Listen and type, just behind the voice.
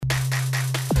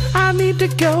need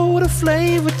to go to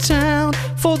Flavor Town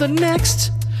for the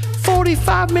next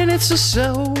 45 minutes or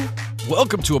so.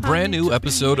 Welcome to a brand new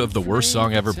episode of the Worst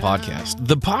Song Ever podcast,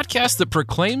 the podcast that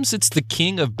proclaims it's the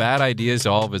king of bad ideas to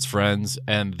all of his friends,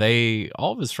 and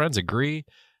all of his friends agree,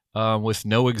 with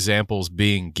no examples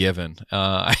being given.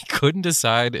 I couldn't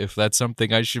decide if that's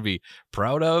something I should be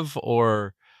proud of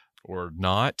or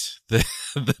not. Then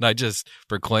I just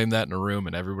proclaim that in a room,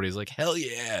 and everybody's like, "Hell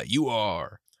yeah, you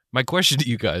are." My question to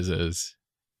you guys is,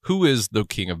 who is the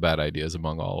king of bad ideas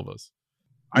among all of us?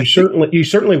 You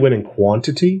certainly win in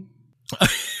quantity.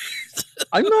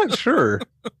 I'm not sure.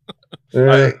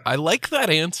 I like that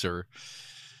answer,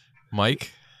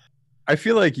 Mike. I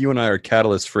feel like you and I are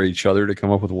catalysts for each other to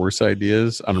come up with worse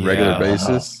ideas on a regular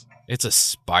basis. It's a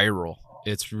spiral.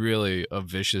 It's really a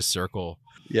vicious circle.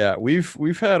 Yeah,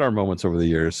 we've had our moments over the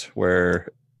years where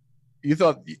you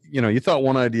thought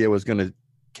one idea was going to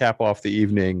cap off the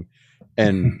evening,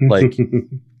 and like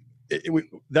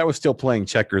that was still playing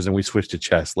checkers, and we switched to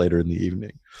chess later in the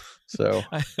evening. So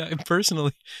I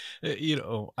personally,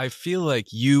 I feel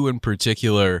like you in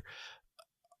particular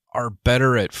are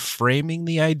better at framing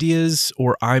the ideas,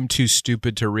 or I'm too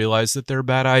stupid to realize that they're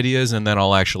bad ideas, and then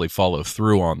I'll actually follow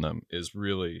through on them, is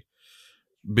really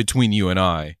between you and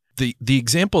I. The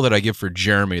example that I give for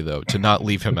Jeremy, though, to not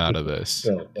leave him out of this,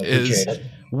 is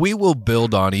we will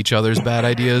build on each other's bad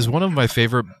ideas. One of my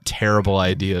favorite terrible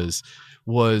ideas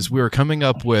was we were coming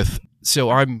up with,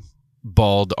 so I'm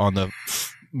bald on the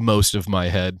most of my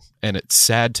head, and it's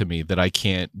sad to me that I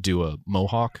can't do a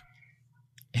mohawk.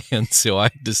 And so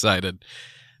I decided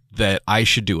that I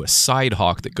should do a side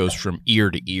hawk that goes from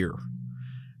ear to ear.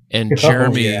 And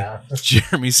Jeremy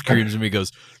screams at me,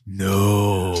 goes,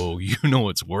 "No, you know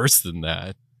what's worse than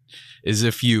that is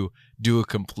if you do a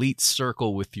complete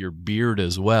circle with your beard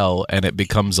as well, and it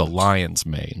becomes a lion's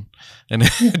mane." And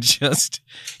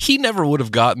he never would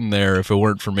have gotten there if it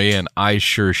weren't for me, and I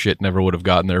sure shit never would have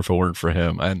gotten there if it weren't for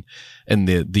him. And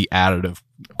the additive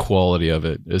quality of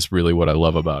it is really what I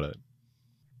love about it.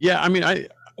 Yeah, I mean,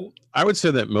 I would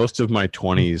say that most of my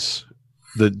 20s,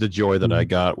 the joy that I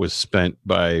got was spent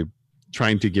by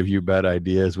trying to give you bad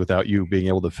ideas without you being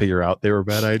able to figure out they were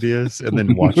bad ideas, and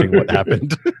then watching what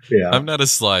happened. Yeah, I'm not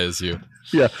as sly as you.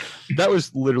 Yeah, that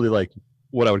was literally like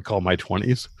what I would call my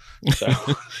 20s. So.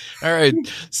 All right,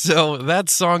 so that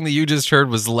song that you just heard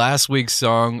was last week's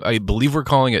song. I believe we're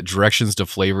calling it Directions to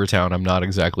Flavor Town. I'm not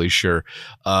exactly sure.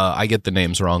 I get the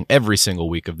names wrong every single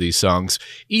week of these songs.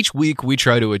 Each week we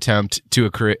try to attempt to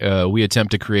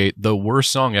create the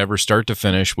worst song ever, start to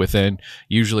finish, within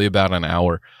usually about an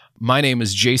hour. My name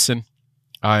is Jason.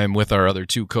 I am with our other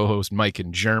two co-hosts, Mike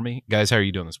and Jeremy. Guys, how are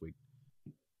you doing this week?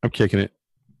 I'm kicking it.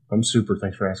 I'm super.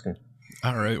 Thanks for asking.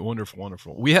 All right,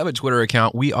 wonderful. We have a Twitter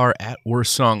account. We are at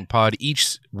Worst Song Pod.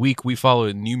 Each week we follow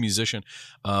a new musician.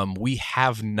 We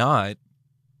have not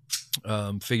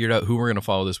figured out who we're going to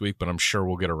follow this week, but I'm sure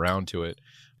we'll get around to it.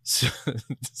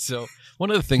 So one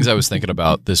of the things I was thinking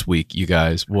about this week, you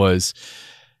guys, was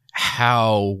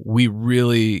how we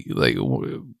really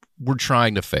we're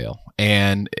trying to fail,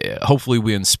 and hopefully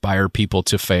we inspire people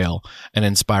to fail and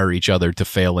inspire each other to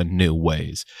fail in new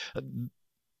ways.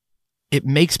 It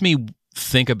makes me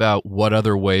think about what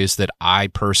other ways that I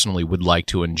personally would like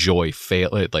to enjoy fail,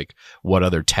 like what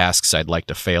other tasks I'd like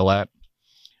to fail at.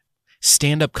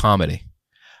 Stand-up comedy.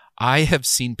 I have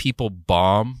seen people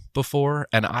bomb before,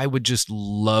 and I would just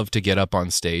love to get up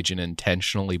on stage and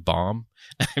intentionally bomb.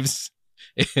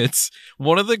 It's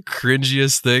one of the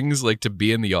cringiest things, like, to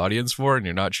be in the audience for, and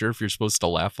you're not sure if you're supposed to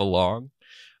laugh along.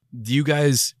 Do you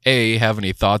guys, A, have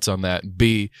any thoughts on that?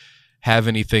 B, have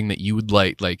anything that you would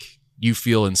like you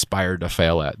feel inspired to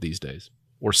fail at these days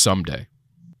or someday?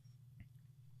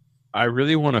 I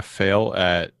really want to fail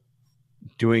at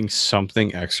doing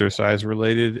something exercise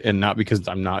related, and not because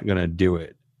I'm not going to do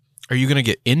it. Are you going to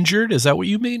get injured? Is that what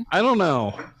you mean? I don't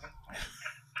know.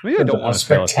 Maybe I don't want to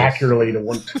spectacularly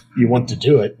you want to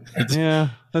do it. Yeah,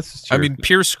 that's true. I mean,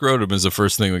 pure scrotum is the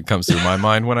first thing that comes through my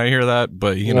mind when I hear that,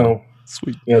 but you know,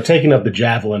 sweet. Taking up the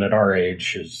javelin at our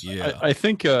age is. Yeah. I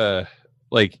think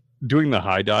like doing the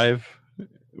high dive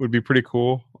would be pretty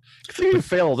cool. If you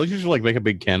fail, don't you just like make a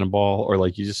big cannonball, or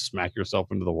like you just smack yourself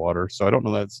into the water? So I don't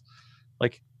know. That's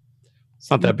like,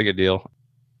 it's not that big a deal.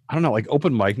 I don't know. Like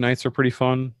open mic nights are pretty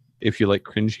fun if you like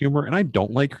cringe humor, and I don't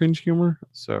like cringe humor.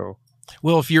 So,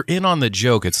 well, if you're in on the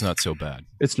joke, it's not so bad.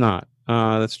 It's not.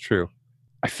 That's true.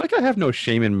 I feel like I have no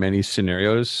shame in many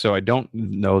scenarios, so I don't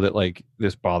know that like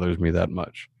this bothers me that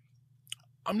much.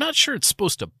 I'm not sure it's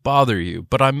supposed to bother you,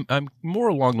 but I'm more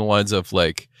along the lines of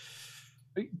like,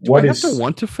 do I have to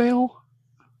want to fail?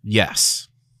 Yes.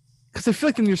 Because I feel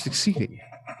like then you're succeeding.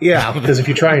 Yeah, because if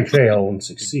you try and fail and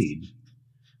succeed,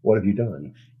 what have you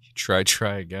done?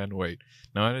 Try again. Wait,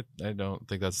 no, I don't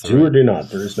think that's the Do or right. do not.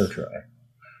 There is no try.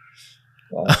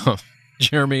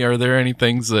 Jeremy, are there any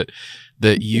things that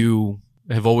you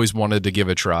have always wanted to give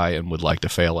a try and would like to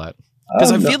fail at?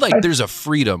 Because I feel like there's a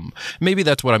freedom. Maybe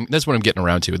that's what I'm getting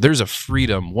around to. There's a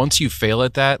freedom once you fail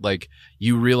at that. Like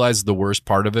you realize the worst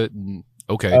part of it. And,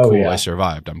 okay, cool. Yeah. I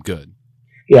survived. I'm good.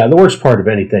 Yeah, the worst part of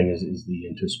anything is the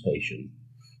anticipation.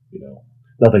 You know,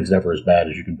 nothing's ever as bad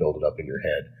as you can build it up in your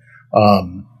head.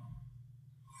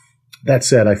 That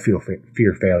said, I fear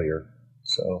failure.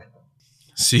 So,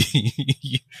 see,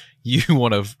 you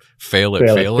want to fail at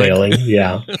failing?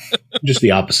 Yeah, just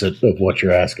the opposite of what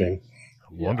you're asking.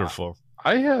 Wonderful.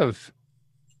 I have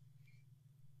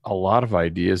a lot of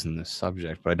ideas in this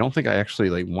subject, but I don't think I actually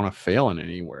want to fail in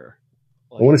anywhere.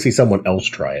 I want to see someone else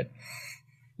try it.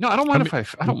 No, I don't mind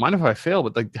I don't mind if I fail,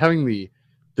 but like having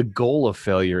the goal of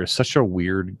failure is such a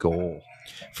weird goal.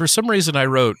 For some reason, I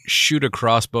wrote shoot a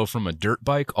crossbow from a dirt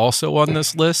bike also on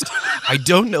this list. I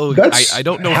don't know. I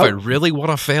don't know if I really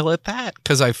want to fail at that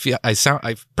because I'm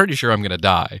pretty sure I'm going to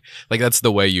die. Like that's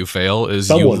the way you fail is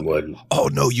someone would. Oh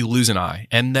no, you lose an eye,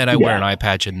 and then I wear an eye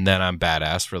patch, and then I'm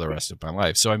badass for the rest of my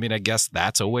life. So I mean, I guess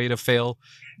that's a way to fail.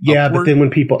 Yeah, upward. But then when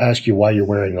people ask you why you're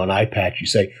wearing an eye patch, you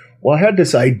say, "Well, I had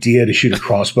this idea to shoot a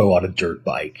crossbow on a dirt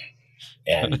bike."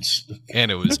 And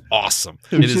it was awesome.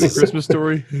 It is a Christmas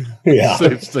Story. Yeah,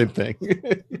 same thing.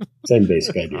 Same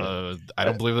basic idea. I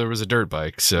don't believe there was a dirt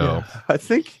bike, so yeah. I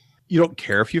think you don't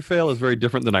care if you fail is very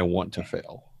different than I want to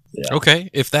fail. Yeah.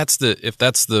 Okay, if that's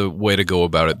the way to go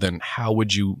about it, then how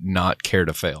would you not care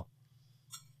to fail?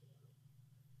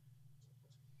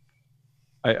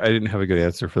 I didn't have a good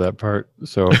answer for that part,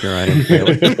 so here I am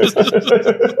failing.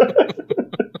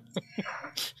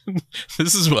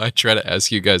 This is why I try to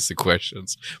ask you guys the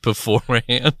questions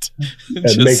beforehand.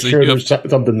 And make sure there's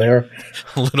something there.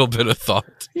 A little bit of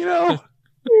thought. You know,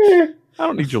 I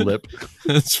don't need your lip.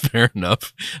 That's fair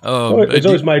enough. It's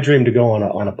always my dream to go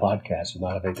on a podcast and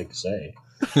not have anything to say.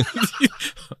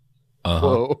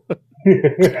 Whoa.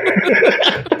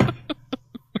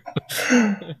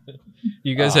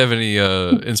 You guys have any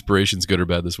inspirations, good or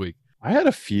bad, this week? I had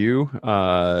a few,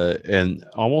 and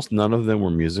almost none of them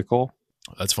were musical.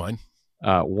 That's fine.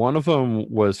 One of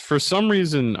them was, for some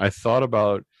reason, I thought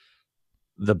about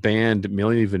the band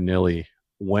Milli Vanilli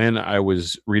when I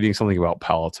was reading something about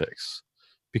politics,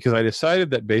 because I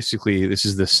decided that basically this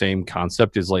is the same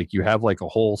concept as like you have like a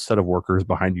whole set of workers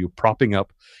behind you propping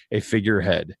up a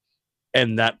figurehead,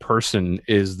 and that person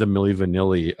is the Milli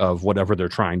Vanilli of whatever they're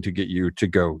trying to get you to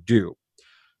go do.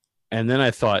 And then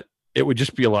I thought it would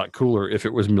just be a lot cooler if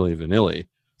it was Milli Vanilli.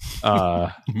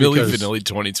 Milli Vanilli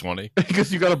 2020.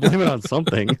 Because you got to blame it on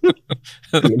something.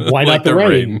 Why not the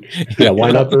rain? Yeah,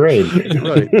 why not the rain?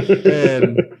 Right.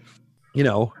 And you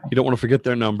know, you don't want to forget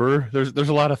their number. There's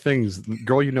a lot of things.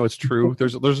 Girl, you know it's true.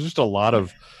 There's just a lot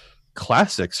of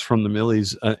classics from the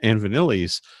Millis and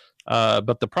Vanillis.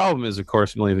 But the problem is, of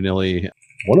course, Milli Vanilli.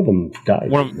 One of them died.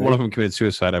 One of them committed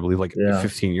suicide, I believe,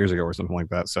 15 years ago or something like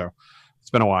that. So it's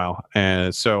been a while,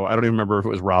 and so I don't even remember if it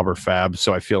was Rob or Fab.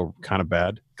 So I feel kind of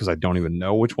bad because I don't even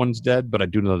know which one's dead, but I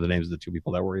do know the names of the two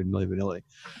people that were in Milli Vanilli.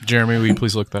 Jeremy, will you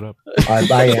please look that up?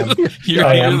 I am.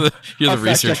 You're the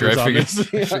researcher. I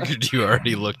figured you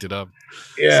already looked it up.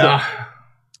 Yeah.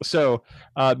 So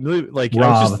like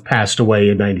Rob passed away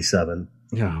in 97.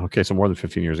 Yeah. Okay. So more than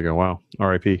 15 years ago. Wow.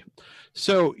 R.I.P.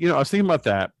 So, you know, I was thinking about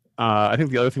that. I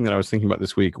think the other thing that I was thinking about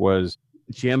this week was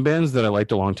jam bands that I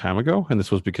liked a long time ago. And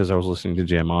this was because I was listening to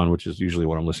Jam On, which is usually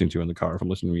what I'm listening to in the car if I'm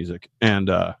listening to music. And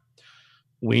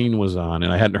Ween was on,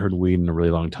 and I hadn't heard Ween in a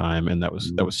really long time. And that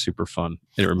was super fun.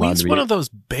 And it reminded me. Ween's one of those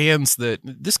bands that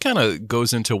this kind of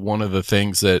goes into one of the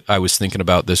things that I was thinking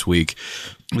about this week.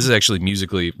 This is actually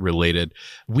musically related.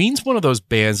 Ween's one of those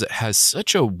bands that has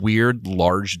such a weird,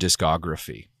 large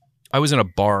discography. I was in a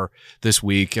bar this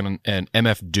week and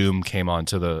MF Doom came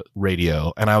onto the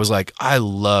radio, and I was like,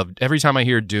 every time I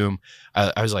hear Doom,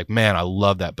 I was like, man, I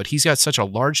love that. But he's got such a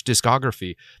large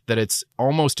discography that it's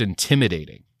almost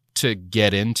intimidating to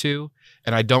get into,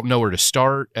 and I don't know where to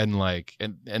start, and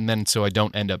then so I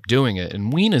don't end up doing it.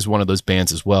 And Ween is one of those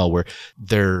bands as well where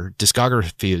their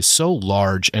discography is so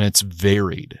large and it's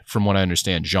varied from what I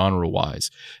understand genre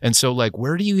wise. And so like,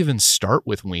 where do you even start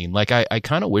with Ween? Like I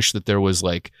kind of wish that there was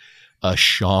like a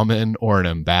shaman or an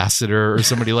ambassador or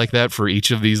somebody like that for each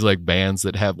of these like bands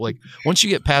that have like, once you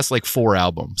get past like 4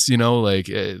 albums, you know, like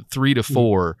 3 to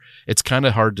 4, it's kind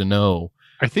of hard to know.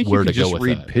 I think where you could to go just with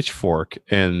read that. Pitchfork,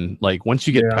 and like once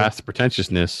you get past the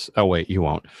pretentiousness, oh wait, you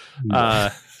won't.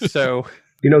 So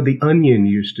you know, the Onion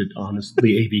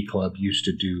the AV Club used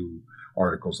to do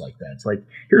articles like that. It's like,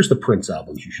 here's the Prince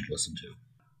albums you should listen to.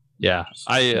 Yeah,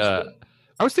 I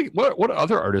was thinking, what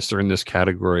other artists are in this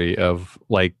category of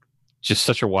like just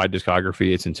such a wide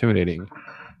discography? It's intimidating.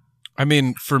 I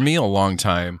mean, for me, a long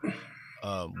time,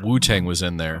 Wu-Tang was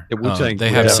in there. Yeah, Wu-Tang they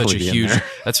would have such a definitely be in huge. there.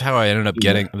 That's how I ended up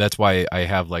getting. That's why I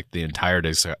have like the entire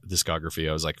discography.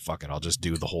 I was like, fuck it, I'll just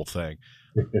do the whole thing.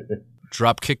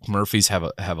 Dropkick Murphys have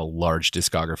a large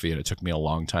discography, and it took me a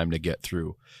long time to get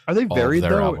through. Are they all varied of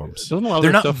their though? albums. Doesn't a lot of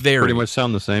They're their not stuff varied. pretty much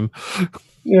sound the same?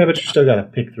 Yeah, but you still got to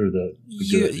pick through the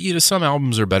good. You know, some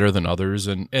albums are better than others,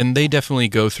 and they definitely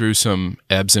go through some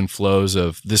ebbs and flows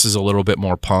of this is a little bit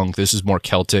more punk, this is more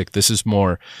Celtic, this is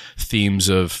more themes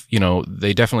of, you know,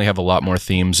 they definitely have a lot more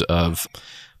themes of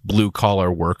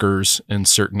blue-collar workers in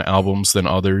certain albums than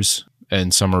others,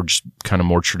 and some are just kind of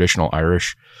more traditional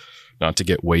Irish. Not to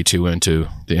get way too into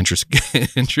the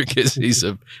intricacies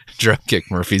of Dropkick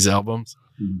Murphys albums.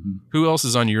 Mm-hmm. Who else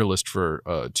is on your list for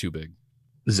Too Big?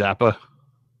 Zappa.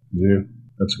 Yeah,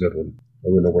 that's a good one. I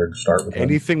wouldn't know where to start with that.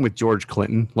 Anything with George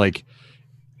Clinton, like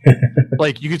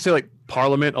you could say like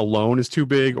Parliament alone is too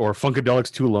big, or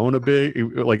Funkadelics too alone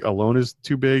alone is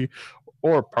too big,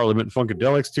 or Parliament and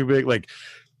Funkadelics too big. Like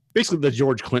basically the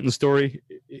George Clinton story.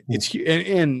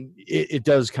 It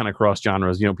does kind of cross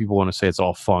genres. You know, people want to say it's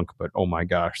all funk, but oh my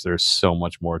gosh, there's so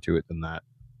much more to it than that.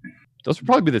 Those would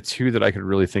probably be the two that I could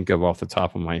really think of off the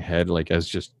top of my head, like as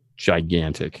just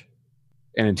gigantic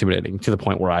and intimidating to the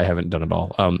point where I haven't done it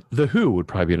all. The Who would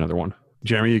probably be another one.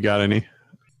 Jeremy, you got any?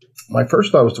 My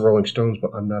first thought was the Rolling Stones,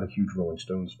 but I'm not a huge Rolling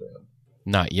Stones fan.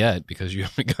 Not yet, because you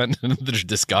haven't gotten into their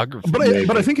discography.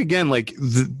 But I think again, like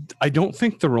I don't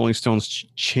think the Rolling Stones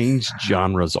changed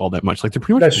genres all that much. Like they're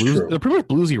pretty much they're pretty much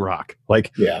bluesy rock.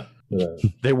 Like yeah,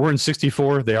 they were in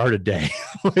 '64, they are today.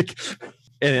 Like,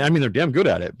 and I mean they're damn good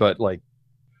at it, but like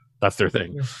that's their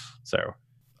thing. So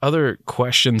other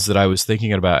questions that I was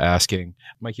thinking about asking,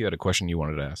 Mike, you had a question you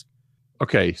wanted to ask.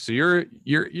 Okay, so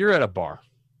you're at a bar,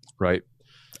 right?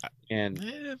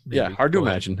 And yeah, hard to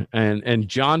imagine. And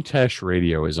John Tesh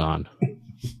radio is on.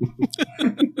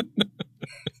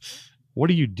 What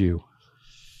do you do?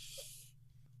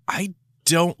 I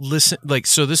don't listen. Like,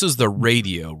 so this is the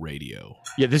radio.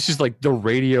 Yeah, this is like the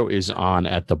radio is on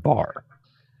at the bar.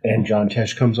 And John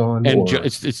Tesh comes on, and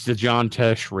it's the John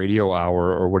Tesh radio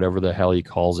hour or whatever the hell he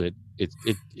calls it.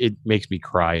 It makes me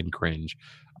cry and cringe.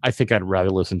 I think I'd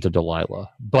rather listen to Delilah.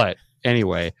 But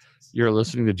anyway, you're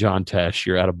listening to John Tesh.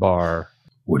 You're at a bar.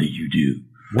 What do you do?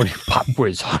 What do you pop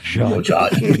quiz hot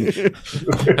shot?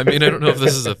 I mean, I don't know if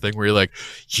this is a thing where you're like,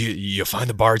 you find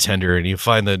the bartender and you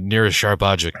find the nearest sharp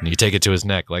object and you take it to his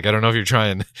neck. Like, I don't know if you're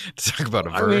trying to talk about a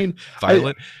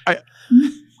violent.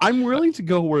 I'm willing to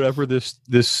go wherever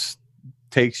this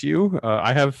takes you.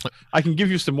 I can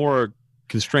give you some more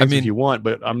constraints if you want,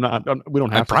 but I'm not. We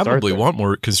don't have. I probably want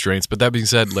more constraints. But that being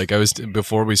said, like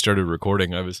before we started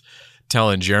recording, I was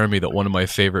telling Jeremy that one of my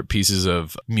favorite pieces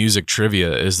of music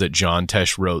trivia is that John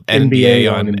Tesh wrote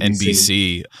NBA on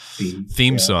NBC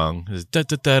theme song. And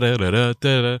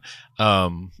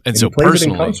so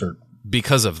personally,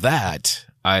 because of that,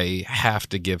 I have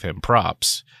to give him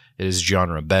props. It is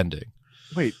genre bending.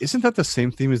 Wait, isn't that the same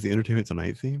theme as the Entertainment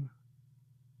Tonight theme?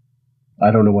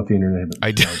 I don't know what the Entertainment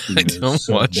I don't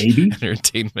watch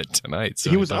Entertainment Tonight. So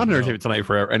he was on Entertainment Tonight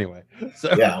forever anyway.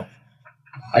 So. Yeah.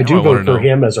 I do vote for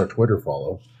him as our Twitter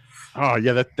follow. Oh,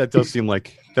 yeah, that does seem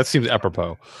like, that seems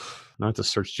apropos. Not to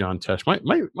search John Tesh.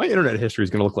 My internet history is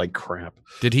going to look like crap.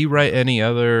 Did he write any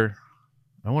other?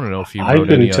 I want to know if he wrote I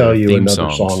couldn't any tell other you theme another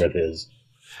songs. song of his.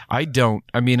 I don't.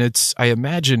 I mean, I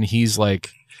imagine he's like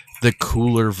the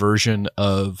cooler version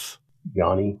of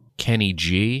Yanni. Kenny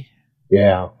G.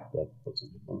 Yeah. That's a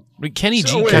good one. I mean, Kenny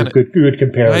G kind of good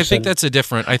comparison. I think that's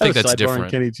different. I think that's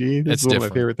different. Kenny G. That's one of my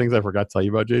favorite things I forgot to tell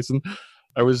you about, Jason.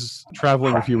 I was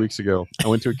traveling a few weeks ago. I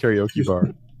went to a karaoke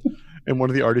bar, and one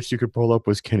of the artists you could pull up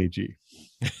was Kenny G.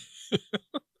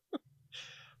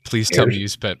 Please tell me you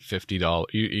spent $50.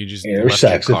 You just air left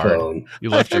saxophone. your card. You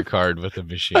left your card with the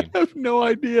machine. I have no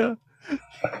idea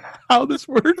how this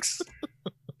works.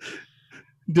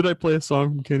 Did I play a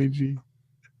song from Kenny G?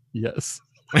 Yes.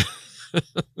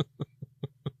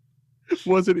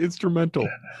 Was it instrumental?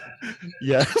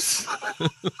 Yes.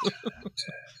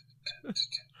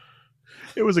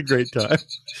 It was a great time.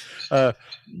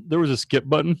 There was a skip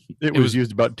button. It was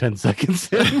used about 10 seconds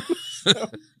in.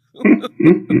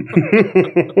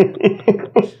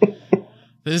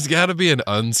 There's got to be an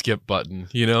unskip button,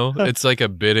 you know? It's like a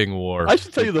bidding war. I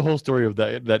should tell you the whole story of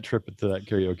that trip to that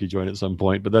karaoke joint at some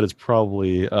point, but that is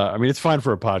probably, I mean, it's fine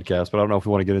for a podcast, but I don't know if we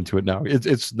want to get into it now.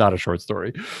 It's not a short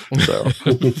story. So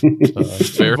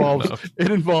Fair enough.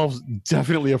 it involves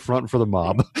definitely a front for the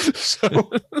mob. So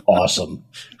Awesome.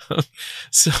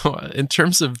 So in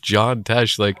terms of John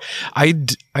Tesh, like I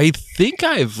think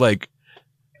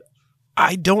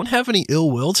I don't have any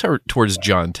ill will towards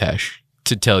John Tesh,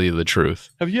 to tell you the truth.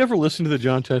 have you ever listened to the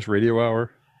John Tesh Radio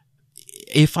Hour?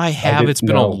 If I have, it's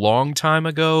been a no. long time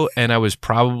ago, and I was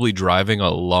probably driving a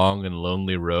long and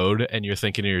lonely road, and you're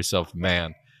thinking to yourself,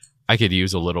 man, I could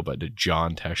use a little bit of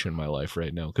John Tesh in my life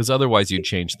right now, because otherwise you'd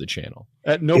change the channel.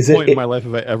 At no Is point it- in my life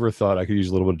have I ever thought I could use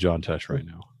a little bit of John Tesh right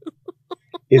now.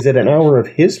 Is it an hour of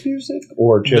his music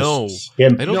or just No,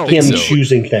 him, I don't No, think him so.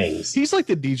 choosing things? He's like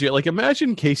the DJ. Like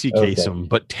imagine Casey Okay. Kasem,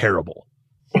 but terrible.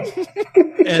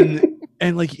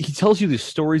 and like he tells you these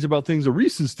stories about things. A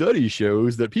recent study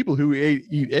shows that people who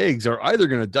eat eggs are either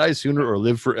going to die sooner or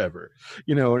live forever.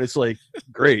 You know, and it's like,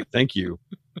 great, thank you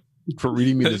for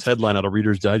reading me this headline out of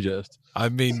Reader's Digest. I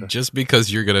mean, just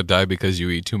because you're gonna die because you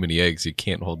eat too many eggs, you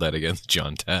can't hold that against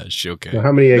John Tesh. Okay. Now,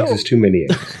 how many eggs No. is too many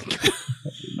eggs?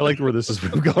 I like where this is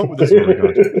going. With this is where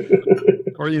we're going.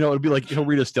 Or, you know, it'd be like, he'll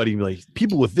read a study and be like,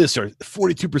 people with this are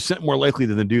 42% more likely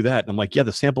than to do that. And I'm like, yeah,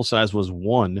 the sample size was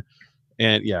 1.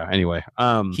 And yeah, anyway.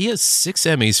 He has 6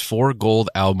 Emmys, 4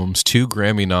 gold albums, 2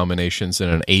 Grammy nominations,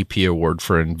 and an AP award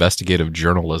for investigative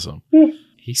journalism.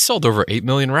 He sold over 8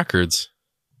 million records.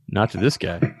 Not to this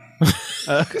guy.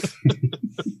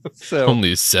 So,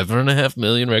 Only 7.5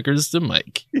 million records to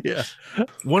Mike. yeah.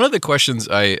 One of the questions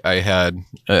I had,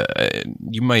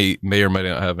 you may or might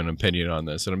not have an opinion on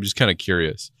this, and I'm just kind of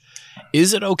curious.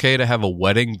 Is it okay to have a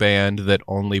wedding band that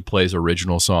only plays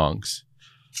original songs?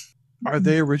 Are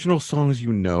they original songs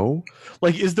you know?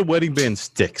 Like, is the wedding band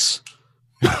Styx?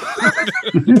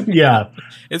 Yeah.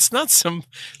 It's not some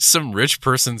rich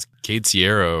person's Kate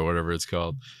Sierra or whatever it's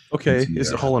called. Okay. Yeah.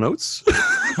 Is it Hall & Oates?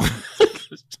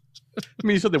 I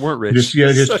mean, you said they weren't rich.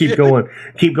 Just So, keep yeah.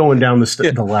 going down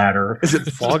the ladder. Is it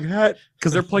Foghat?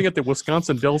 Because they're playing at the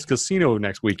Wisconsin Dells Casino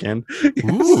next weekend.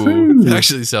 Ooh, that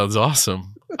actually sounds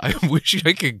awesome. I wish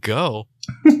I could go.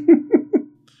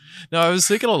 No, I was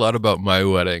thinking a lot about my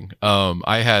wedding.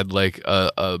 I had like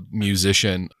a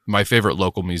musician, my favorite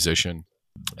local musician,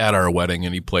 at our wedding,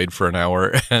 and he played for an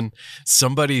hour. And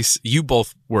you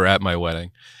both were at my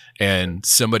wedding, and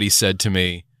somebody said to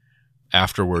me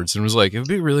afterwards, and was like, it would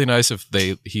be really nice if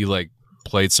he like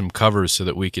played some covers so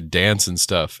that we could dance and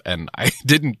stuff. And I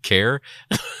didn't care.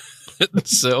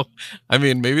 So, I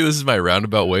mean, maybe this is my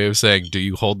roundabout way of saying, do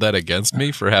you hold that against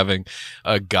me for having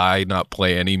a guy not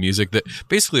play any music that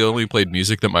basically only played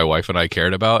music that my wife and I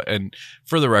cared about? And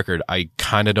for the record, I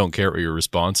kind of don't care what your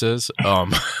response is.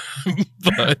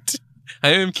 But I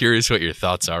am curious what your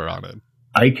thoughts are on it.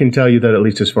 I can tell you that at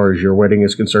least as far as your wedding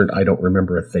is concerned, I don't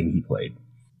remember a thing he played.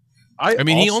 I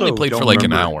mean, he only also played for don't like an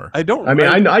remember- hour. I don't. I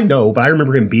mean, I know, but I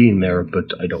remember him being there, but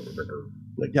I don't remember.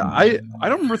 Like, Yeah, I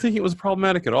don't remember thinking it was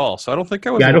problematic at all. So I don't think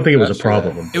I was. yeah, I don't think it was a upset.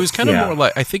 problem. It was kind of Yeah. more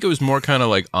like, I think it was more kind of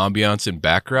like ambiance and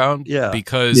background. Yeah.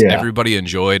 Because Yeah. everybody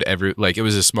enjoyed it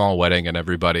was a small wedding and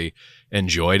everybody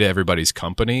enjoyed everybody's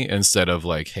company instead of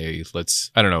like, hey,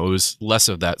 I don't know. It was less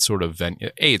of that sort of venue.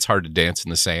 It's hard to dance in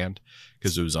the sand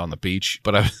because it was on the beach.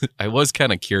 But I was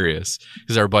kind of curious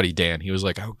because our buddy Dan, he was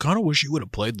like, I kind of wish you would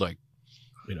have played like,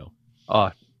 you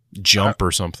know, Jump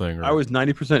or something. Or, I was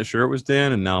 90% sure it was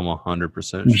Dan, and now I'm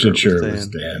 100% You sure, should sure it it was was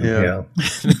Dan. Dan. Yeah.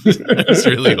 I was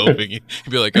really hoping he'd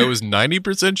be like, I was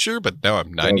 90% sure, but now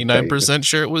I'm 99%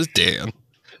 sure it was Dan.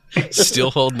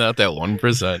 Still holding out that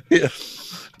 1%. Yeah.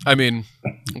 I mean,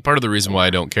 part of the reason why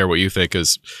I don't care what you think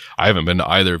is I haven't been to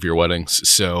either of your weddings.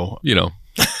 So, you know.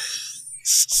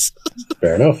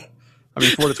 Fair enough. I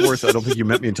mean, for what it's worth, I don't think you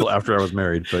met me until after I was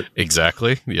married. But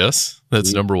Exactly. Yes.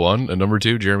 That's number one. And number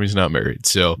two, Jeremy's not married.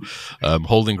 So,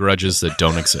 holding grudges that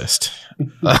don't exist.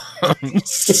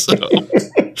 So,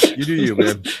 you do you,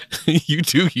 man. you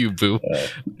do you, boo.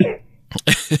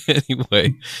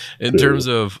 Anyway, in terms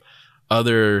of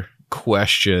other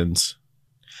questions,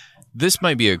 this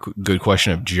might be a good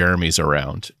question if Jeremy's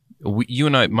around. You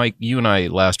and I, Mike,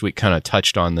 last week kind of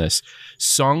touched on this.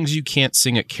 Songs you can't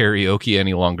sing at karaoke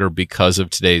any longer because of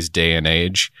today's day and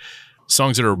age.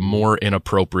 Songs that are more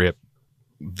inappropriate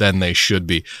than they should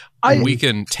be. We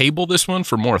can table this one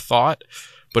for more thought,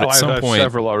 but at some I've point,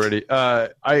 several already.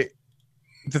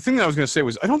 The thing that I was going to say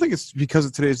was, I don't think it's because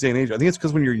of today's day and age. I think it's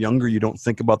because when you're younger, you don't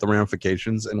think about the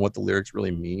ramifications and what the lyrics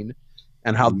really mean.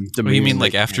 and how you mean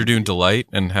like Afternoon Delight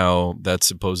and how that's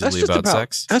supposedly about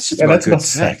sex? That's just that's about about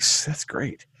sex. That's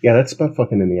great. Yeah, that's about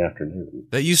fucking in the afternoon.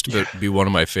 That used to be one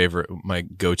of my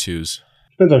go-tos.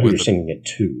 Depends on who With you're the- singing it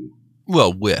to.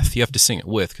 Well, you have to sing it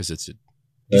with because it's a.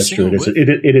 That's sing true. it with?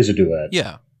 It is a duet.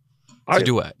 Yeah, it's a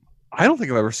duet. I don't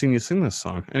think I've ever seen you sing this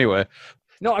song. Anyway,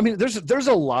 no, I mean, there's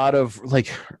a lot of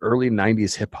like early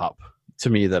 '90s hip hop to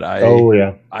me that I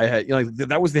had. You know, like,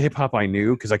 that was the hip hop I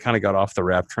knew because I kind of got off the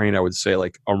rap train. I would say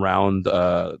like around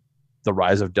the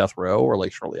rise of Death Row or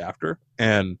like shortly after,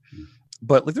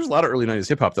 but like there's a lot of early '90s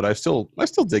hip hop that I still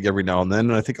dig every now and then,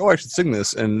 and I think, oh, I should sing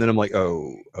this, and then I'm like,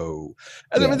 oh,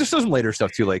 and then there's some later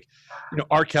stuff too, like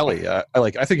R. Kelly. I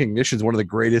think Ignition is one of the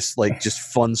greatest like just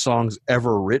fun songs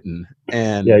ever written,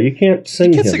 and you can't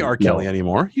sing. You can't sing R. Kelly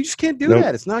anymore. You just can't do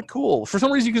that. It's not cool. For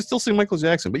some reason, you can still sing Michael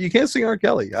Jackson, but you can't sing R.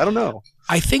 Kelly. I don't know.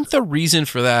 I think the reason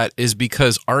for that is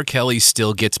because R. Kelly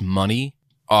still gets money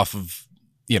off of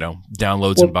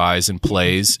downloads and buys and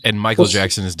plays, and Michael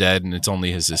Jackson is dead, and it's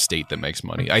only his estate that makes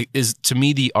money. Is to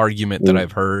me the argument that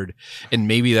I've heard, and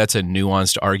maybe that's a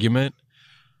nuanced argument.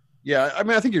 Yeah, I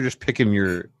mean, I think you're just picking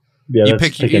your. Yeah, you're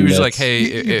just like, hey,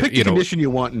 you pick the condition you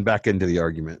want and back into the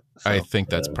argument. So. I think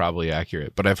that's probably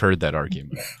accurate, but I've heard that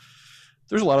argument.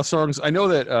 There's a lot of songs. I know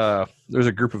that there's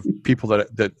a group of people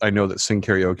that I know that sing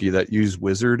karaoke that use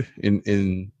wizard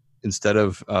in instead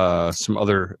of some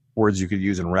other words you could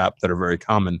use in rap that are very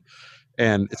common.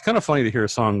 And it's kind of funny to hear a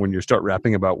song when you start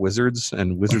rapping about wizards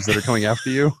and wizards that are coming after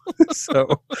you.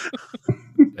 So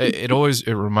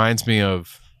it reminds me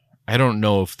of, I don't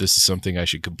know if this is something I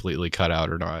should completely cut out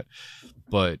or not,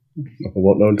 but I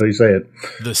won't know until you say it.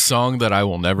 The song that I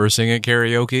will never sing at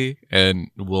karaoke and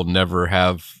will never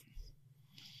have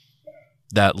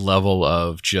that level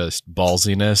of just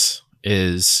ballsiness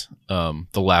is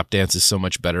The Lap Dance Is So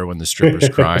Much Better When the Stripper's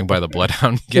Crying by the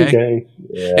Bloodhound Gang. Okay.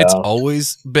 Yeah. It's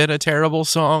always been a terrible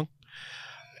song.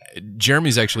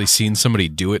 Jeremy's actually seen somebody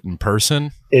do it in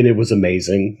person. And it was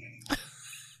amazing.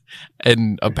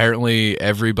 And apparently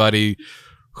everybody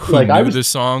who knew the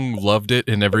song loved it,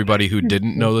 and everybody who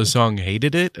didn't know the song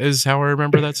hated it, is how I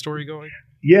remember that story going.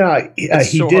 Yeah, it's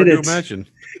he so did hard it. To imagine.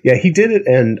 Yeah, he did it,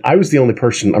 and I was the only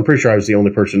person. I'm pretty sure I was the only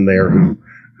person there who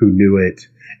knew it,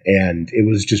 and it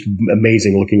was just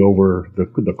amazing looking over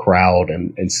the crowd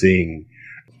and seeing.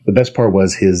 The best part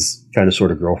was his kind of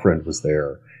sort of girlfriend was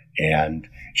there, and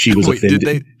she was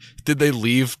offended. Did they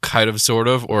leave kind of sort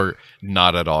of, or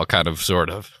not at all kind of sort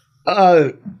of?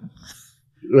 Well,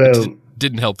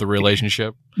 didn't help the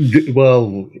relationship.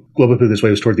 Well, put it this way: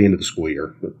 it was toward the end of the school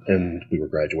year, and we were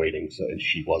graduating, so and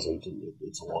she wasn't. And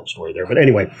it's a long story there, but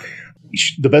anyway,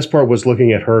 the best part was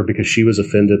looking at her because she was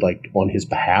offended, like on his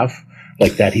behalf,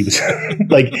 like that he was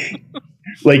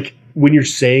like when you're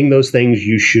saying those things,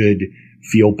 you should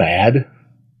feel bad,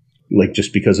 like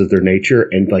just because of their nature,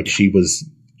 and like she was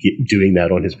doing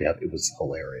that on his behalf. It was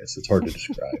hilarious. It's hard to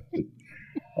describe.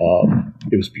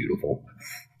 It was beautiful.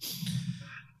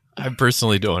 I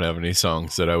personally don't have any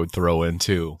songs that I would throw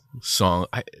into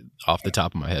off the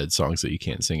top of my head, songs that you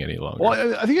can't sing any longer.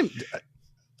 Well, I think,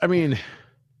 a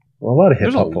lot of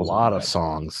hip hop. There's a lot of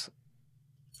songs.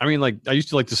 I mean, like I used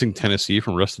to like to sing Tennessee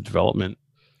from Arrested Development.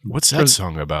 What's that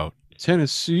song about?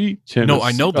 Tennessee. No,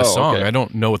 I know the song. Okay. I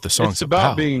don't know what the song's it's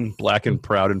about. Being black and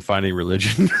proud and finding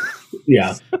religion.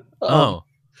 Yeah. Oh.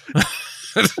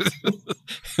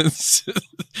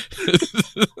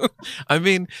 I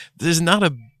mean, there's not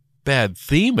a bad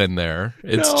theme in there.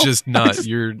 It's just not.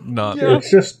 You're not. Yeah. It's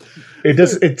just.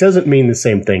 It doesn't mean the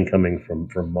same thing coming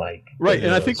from Mike. Right,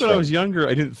 and I think when I was younger,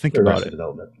 I didn't think about it.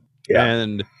 Yeah.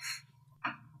 And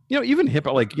even hip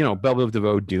hop, like Belle Biv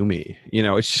DeVoe, Do Me.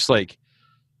 It's just like,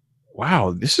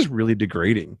 wow, this is really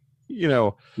degrading.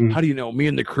 How do you know me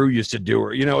and the crew used to do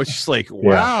her? It's just like,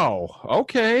 wow,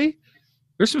 okay.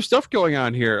 There's some stuff going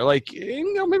on here. Like,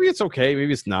 maybe it's okay,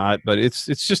 maybe it's not, but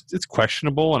it's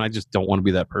questionable, and I just don't want to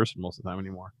be that person most of the time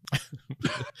anymore.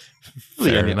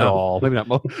 Fair enough. At all. Maybe not.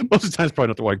 Most of the time, it's probably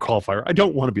not the wide qualifier. I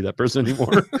don't want to be that person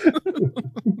anymore.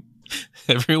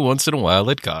 Every once in a while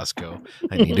at Costco,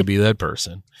 I need to be that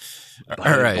person.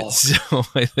 All right, so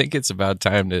I think it's about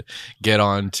time to get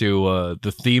on to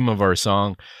the theme of our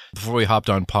song. Before we hopped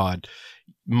on pod,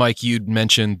 Mike, you'd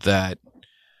mentioned that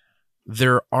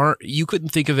you couldn't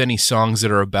think of any songs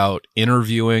that are about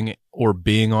interviewing or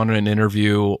being on an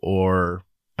interview, or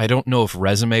I don't know if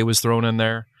resume was thrown in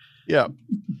there. Yeah.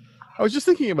 I was just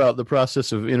thinking about the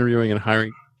process of interviewing and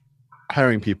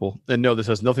hiring people. And no, this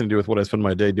has nothing to do with what I spend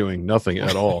my day doing. Nothing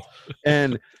at all.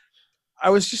 And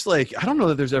I was just like, I don't know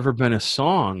that there's ever been a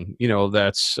song,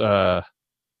 that's, an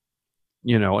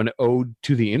ode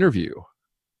to the interview.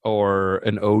 or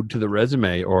an ode to the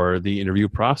resume or the interview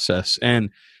process. And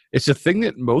it's a thing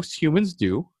that most humans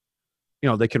do. You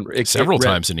know, they can several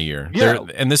times in a year. Yeah.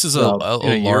 And this is Well, a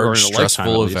in a year or in a large, lifetime,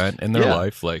 stressful at least. event in their Yeah.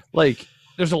 life. Like,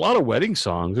 there's a lot of wedding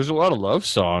songs. There's a lot of love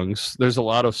songs. There's a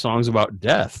lot of songs about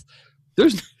death.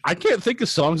 I can't think of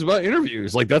songs about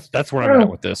interviews. Like that's where I'm at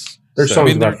with this. There's So-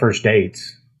 songs about first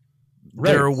dates.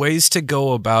 there are ways to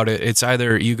go about it. It's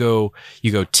either you go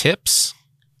tips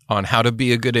on how to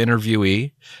be a good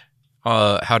interviewee,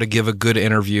 how to give a good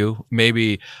interview.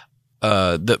 Maybe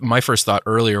my first thought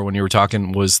earlier when you were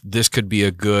talking was this could be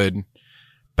a good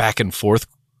back and forth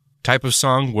type of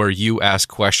song where you ask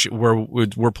questions. Where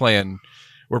we're playing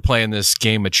this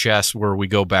game of chess where we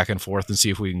go back and forth and see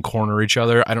if we can corner each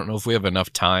other. I don't know if we have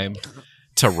enough time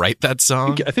to write that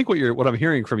song. I think what I'm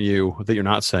hearing from you that you're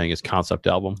not saying is concept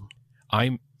album.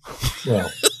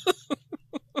 Well,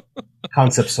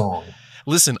 concept song.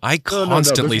 Listen, I No,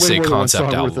 constantly there's way say more than one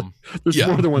concept song worth album. There's Yeah.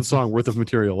 more than one song worth of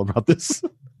material about this.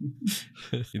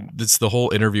 It's the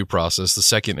whole interview process. The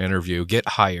second interview, get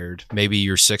hired, maybe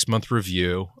your 6-month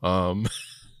review. Writing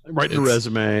a It's-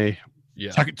 resume,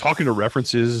 Yeah. talking to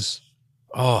references.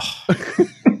 Oh,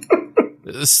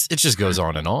 it just goes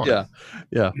on and on.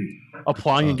 Yeah.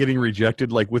 Applying and getting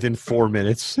rejected like within 4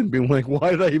 minutes and being like, why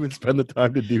did I even spend the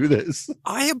time to do this?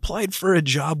 I applied for a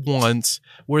job once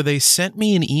where they sent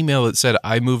me an email that said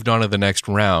I moved on to the next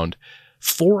round.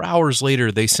 4 hours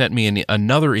later, they sent me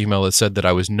another email that said that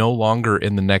I was no longer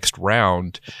in the next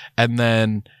round. And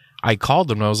then I called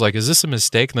them and I was like, is this a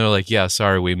mistake? And they're like, yeah,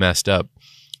 sorry, we messed up.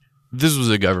 This was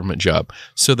a government job.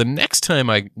 So the next time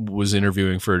I was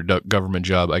interviewing for a government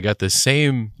job, I got the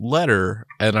same letter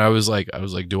and I was like,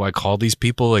 do I call these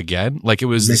people again? Like it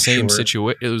was the Make same sure.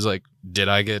 situation. It was like, did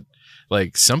I get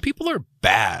like some people are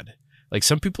bad. Like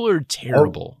some people are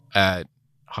terrible at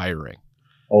hiring.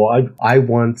 Oh, I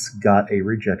once got a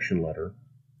rejection letter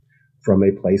from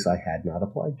a place I had not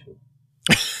applied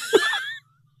to.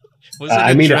 Was it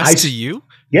I mean, addressed I- to you?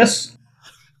 Yes,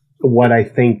 what I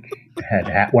think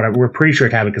we're pretty sure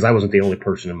it happened because I wasn't the only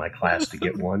person in my class to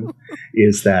get one.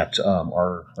 Is that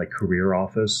our like career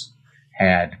office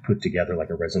had put together like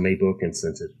a resume book and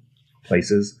sent it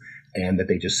places, and that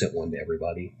they just sent one to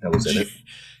everybody that was in it.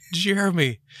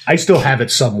 Jeremy, I still have it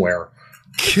somewhere.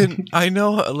 I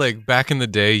know like back in the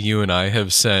day, you and I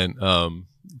have sent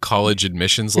college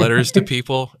admissions letters to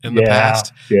people in the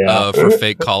past Yeah. for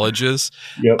fake colleges,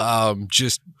 Yep.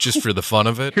 just for the fun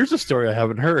of it. Here's a story I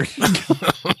haven't heard.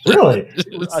 Really?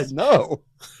 I know.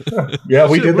 Yeah,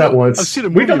 we did that once. I've seen a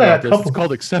We movie did about that a this. couple. It's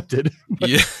called Accepted.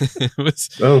 Yeah,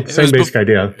 Oh, same was basic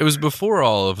idea. it was before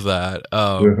all of that.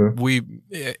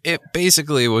 It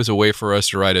basically was a way for us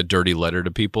to write a dirty letter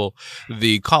to people.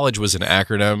 The college was an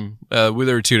acronym. There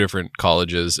were two different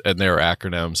colleges, and they were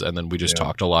acronyms. And then we just Yeah.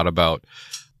 talked a lot about.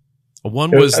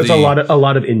 One It was was the a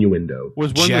lot of innuendo.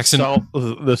 Was one Jackson-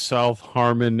 the South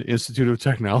Harmon Institute of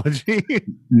Technology?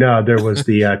 No, there was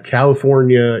the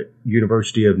California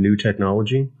University of New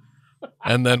Technology.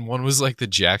 and then one was like the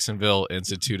Jacksonville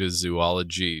Institute of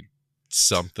Zoology,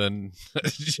 something.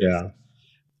 Yeah.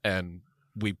 And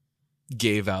we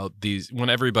gave out these when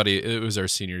it was our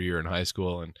senior year in high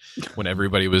school, and when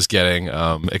everybody was getting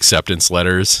acceptance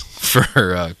letters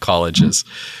for colleges,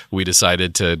 we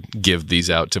decided to give these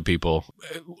out to people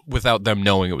without them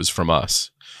knowing it was from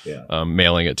us. Yeah.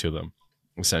 Mailing it to them,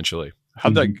 essentially.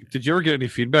 Did you ever get any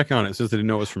feedback on it since they didn't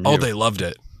know it was from you? Oh, they loved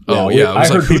it. Yeah, Oh yeah, I was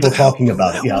heard like, who people the hell- talking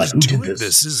about it. Yeah, like, who's who did doing this?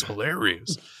 This is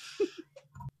hilarious.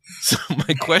 So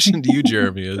my question to you,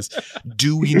 Jeremy, is: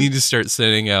 do we need to start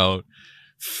sending out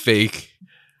fake,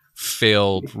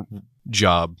 failed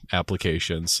job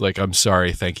applications? Like, I'm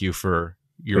sorry, thank you for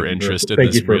your interest in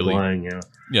Thank this. you for Really, applying. Yeah.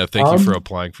 yeah, thank you for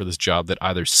applying for this job that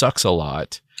either sucks a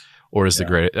lot or is the Yeah.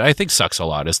 great. I think sucks a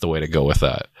lot is the way to go with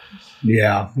that.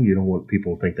 Yeah, you don't want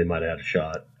people to think they might have had a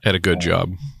shot. Had a good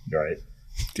job. Right.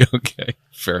 Okay,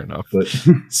 fair enough. But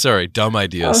Sorry, dumb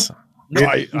ideas. No,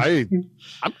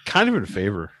 I'm kind of in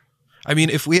favor. I mean,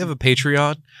 if we have a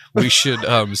Patreon, we should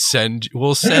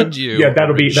we'll send you Yeah, that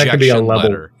could be a rejection level.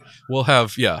 letter. We'll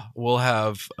have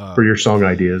for your song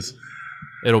ideas.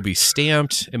 it'll be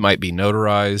stamped. It might be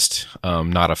notarized,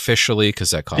 not officially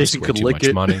because that costs Jason way could too lick much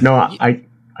it. money. No, I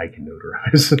can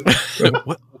notarize.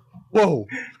 What? Whoa.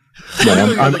 No,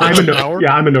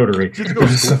 I'm a notary. Did you go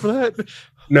to school for that?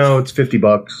 No, it's $50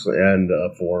 and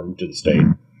a form to the state.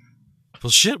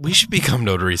 Well, shit, we should become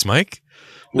notaries, Mike.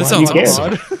 Well, That sounds you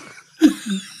can. awesome.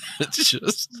 It's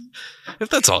just if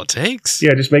that's all it takes.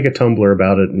 Yeah, just make a Tumblr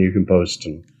about it and you can post.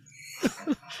 And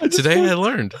Today I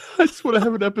learned. I just want to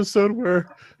have an episode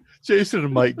where Jason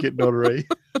and Mike get notary.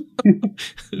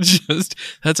 Just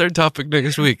that's our topic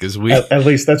next week. Is we At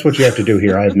least that's what you have to do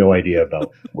here. I have no idea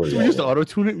about where So you we just are. auto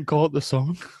tune it and call it the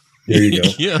song. There you go.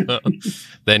 yeah.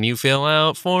 Then you fill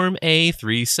out Form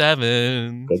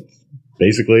A37. That's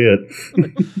basically it.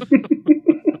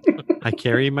 I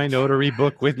carry my notary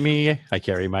book with me. I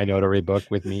carry my notary book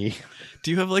with me.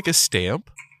 Do you have like a stamp?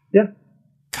 Yeah.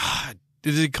 God,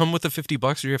 did it come with the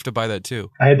 $50 or you have to buy that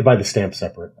too? I had to buy the stamp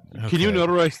separate. Can you Okay.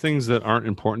 notarize things that aren't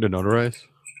important to notarize?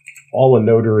 All a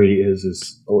notary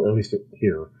is, or at least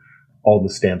here, all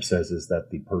the stamp says is that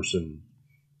the person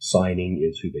signing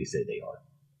is who they say they are.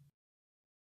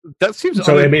 That seems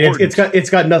So I mean, unimportant. it's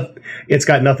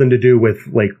got nothing to do with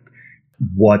like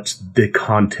what the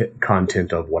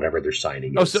content of whatever they're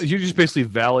signing Oh, is. so you just basically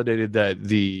validated that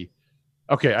the.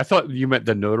 Okay, I thought you meant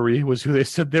the notary was who they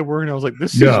said they were, and I was like,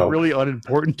 this seems No. really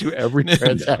unimportant to every No.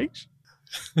 transaction.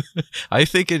 I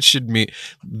think it should mean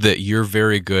that you're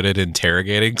very good at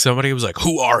interrogating somebody who's like,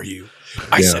 "Who are you?"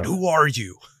 I Yeah. said, "Who are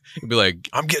you?" You'd be like,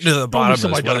 "I'm getting to the me bottom of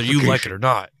some this, whether you like it identification." or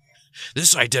not.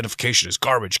 This identification is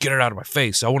garbage. Get it out of my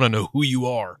face. I want to know who you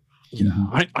are."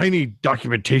 I need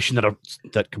documentation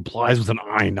that complies with an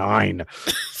I-9.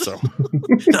 So,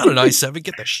 Not an I-7.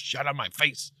 Get the shit out of my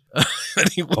face.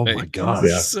 Anyway, oh my god,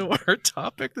 Yeah. So our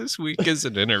topic this week is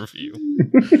an interview.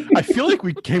 I feel like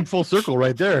we came full circle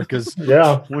right there because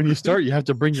Yeah. when you start, you have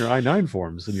to bring your I-9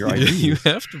 forms and your You ID.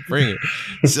 have to bring it.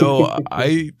 So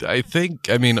I think,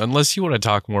 I mean, unless you want to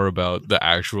talk more about the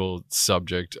actual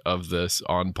subject of this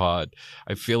on pod,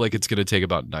 I feel like it's going to take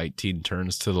about 19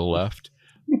 turns to the left.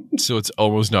 So it's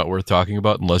almost not worth talking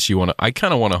about unless you want to. I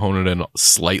kind of want to hone it in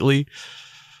slightly.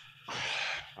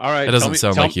 All right, It doesn't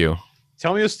sound like you.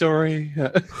 Tell me a story.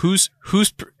 Who's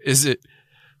is it?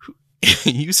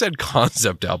 You said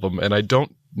concept album, and I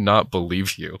don't not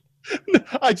believe you.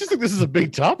 I just think this is a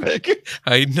big topic.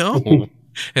 I know.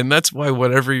 And that's why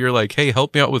whenever you're like, hey,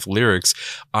 help me out with lyrics,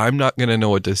 I'm not going to know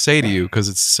what to say to you because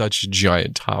it's such a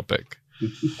giant topic.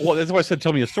 Well, that's why I said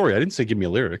tell me a story. I didn't say give me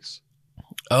lyrics.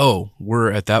 Oh,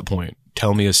 we're at that point.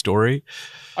 Tell me a story.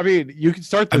 I mean, you can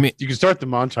start the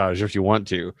montage if you want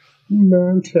to.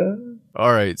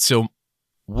 All right. So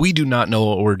we do not know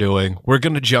what we're doing. We're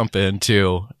going to jump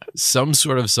into some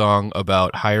sort of song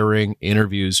about hiring,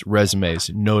 interviews, resumes,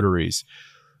 notaries,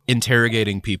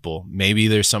 interrogating people. Maybe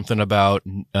there's something about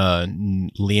Liam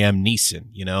Neeson,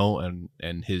 you know,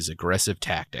 and his aggressive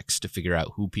tactics to figure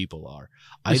out who people are.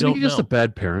 I Isn't don't he know. just a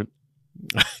bad parent?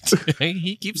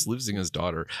 He keeps losing his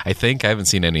daughter. I haven't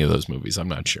seen any of those movies. I'm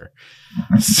not sure.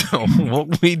 So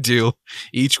what we do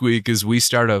each week is we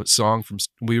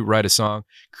write a song,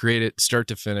 create it start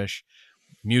to finish,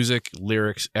 music,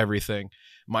 lyrics, everything.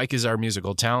 Mike is our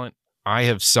musical talent. I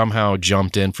have somehow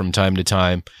jumped in from time to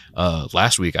time.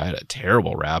 Last week I had a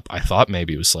terrible rap. I thought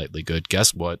maybe it was slightly good.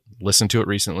 Guess what? Listened to it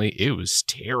recently. It was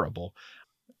terrible.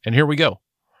 And here we go.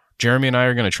 Jeremy and I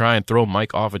are going to try and throw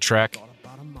Mike off a track,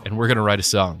 and we're going to write a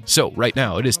song. So right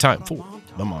now it is time for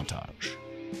the montage.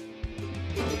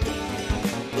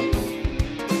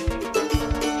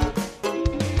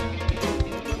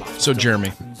 So Jeremy,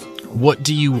 what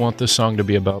do you want this song to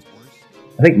be about?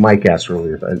 I think Mike asked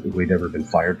earlier if we'd ever been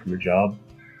fired from a job,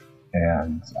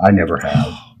 and I never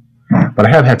have. But I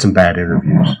have had some bad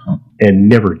interviews, and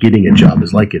never getting a job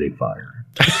is like getting fired.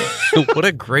 What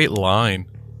a great line.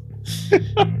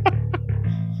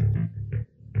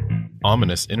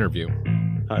 Ominous interview.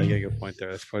 Oh, you got a good point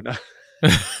there. That's quite not.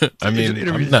 I mean,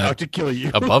 interview's I'm not out to kill you.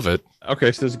 above it.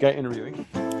 Okay, so there's a guy interviewing.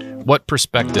 What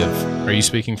perspective? Are you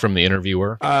speaking from the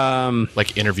interviewer?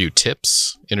 Like Interview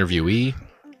tips? Interviewee?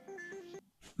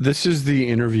 this is the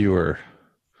interviewer.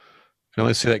 I can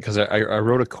only say that because I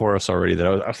wrote a chorus already. That I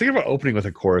was thinking about opening with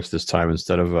a chorus this time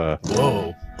instead of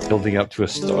Whoa. building up to a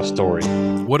story.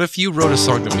 What if you wrote a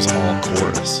song that was all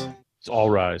chorus? It's all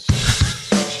rise.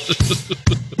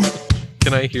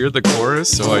 Can I hear the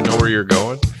chorus so I know where you're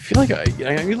going? I feel like I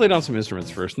need to lay down some instruments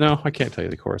first. No, I can't tell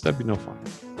you the chorus. That'd be no fun.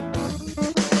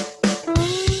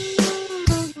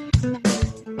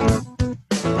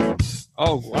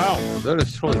 Oh wow, that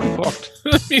is totally fucked.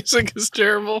 The music is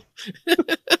terrible.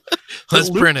 Let's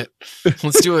loop- print it.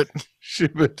 Let's do it.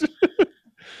 Shit.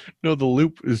 No, the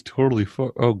loop is totally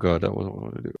fucked. Oh god, that wasn't what I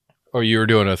wanted to do. Oh, you were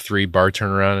doing a 3-bar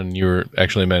turnaround and you were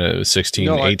actually meant it was 16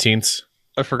 No, 18ths?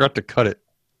 I forgot to cut it.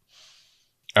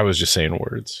 I was just saying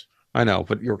words. I know,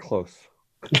 but you're close.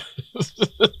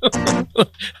 I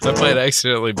might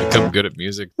accidentally become good at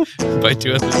music by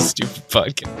doing this stupid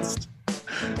podcast.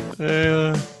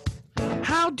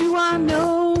 How do I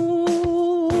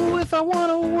know if I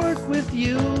want to work with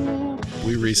you?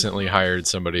 We recently hired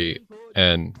somebody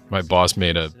and my boss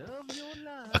made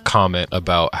a comment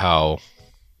about how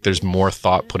there's more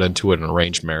thought put into an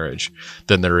arranged marriage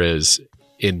than there is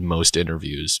in most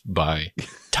interviews by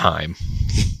Time.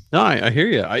 No, I hear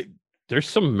you. There's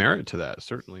some merit to that,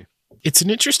 certainly. It's an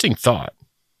interesting thought.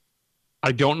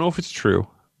 I don't know if it's true,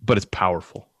 but it's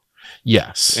powerful.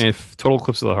 Yes. And if Total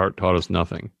Eclipse of the Heart taught us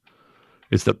nothing,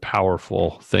 it's that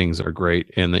powerful things are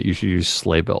great and that you should use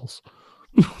sleigh bells.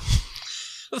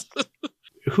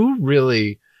 Who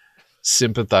really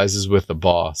sympathizes with the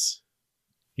boss?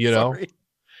 You know?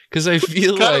 Because I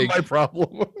feel like my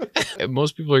problem.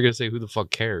 most people are going to say, who the fuck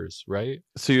cares, right?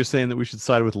 So you're saying that we should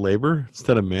side with labor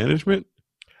instead of management?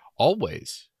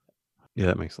 Always. Yeah,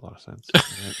 that makes a lot of sense.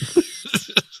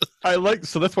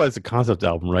 So that's why it's a concept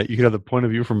album, right? You can have the point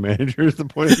of view from managers, the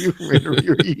point of view from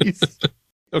interviewees.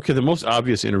 Okay, the most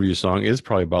obvious interview song is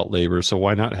probably about labor, so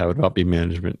why not have it about be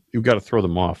management? You've got to throw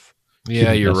them off.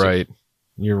 Yeah, you're right.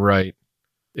 You're right.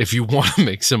 If you want to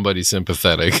make somebody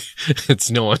sympathetic,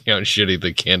 it's knowing how shitty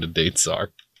the candidates are.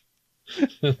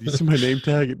 You see my name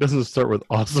tag? It doesn't start with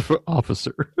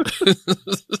officer.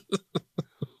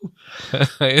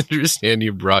 I understand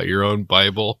you brought your own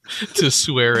Bible to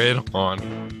swear in on.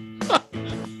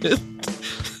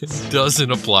 It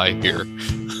doesn't apply here.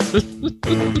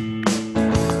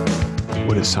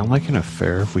 Would it sound like an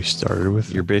affair if we started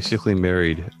with "You're basically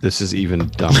married"? This is even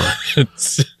dumber.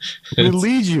 We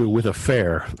lead you with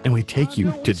affair, and we take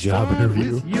you to job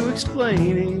interview. You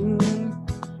explaining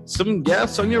Some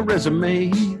gaps on your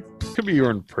resume. Could be you're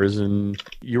in prison.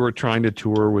 You were trying to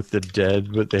tour with the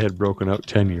Dead, but they had broken up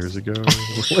 10 years ago. You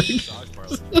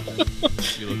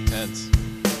look tense.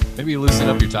 Maybe you loosen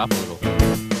up your top a little.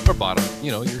 Or bottom.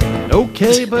 You know, you're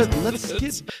okay, but let's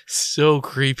get so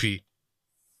creepy.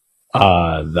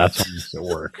 That's what makes it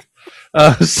work.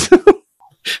 I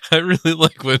really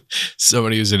like when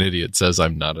somebody who's an idiot says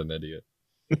I'm not an idiot.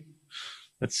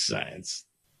 That's science.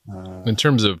 In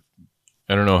terms of,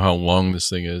 I don't know how long this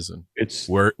thing is and It's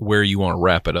where you want to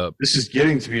wrap it up. This is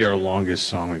getting to be our longest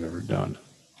song we've ever done.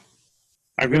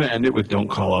 I'm going to end it with "Don't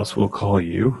Call Us, We'll Call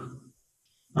You."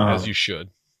 As you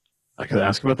should. I could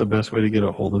ask about the best way to get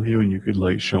a hold of you, and you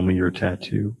could show me your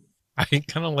tattoo. I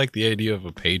kind of like the idea of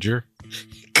a pager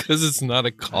because it's not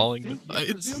a calling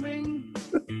device.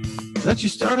 That you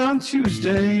start on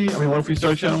Tuesday. I mean, what if we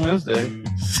start you on Wednesday?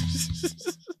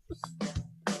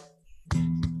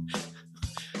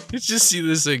 You just see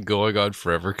this thing going on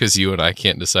forever because you and I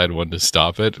can't decide when to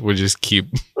stop it. We just keep.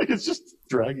 It's just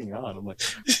dragging on. I'm like,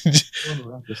 This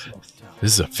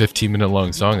is a 15-minute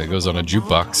long song that goes on a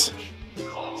jukebox.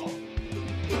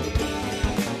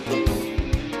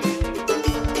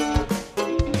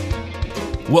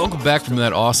 Welcome back from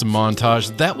that awesome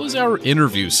montage. That was our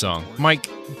interview song. Mike,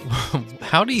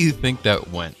 how do you think that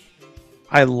went?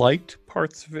 I liked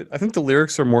parts of it. I think the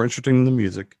lyrics are more interesting than the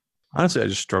music. Honestly, I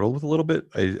just struggled with a little bit.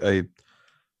 I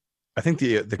think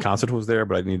the concept was there,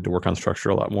 but I needed to work on structure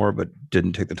a lot more, but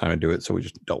didn't take the time to do it, so we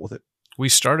just dealt with it. We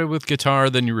started with guitar,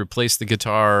 then you replaced the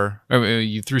guitar. I mean,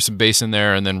 you threw some bass in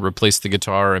there and then replaced the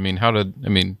guitar. I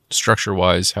mean,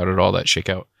 structure-wise, how did all that shake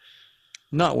out?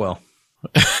 Not well.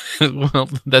 Well,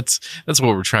 that's what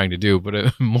we're trying to do,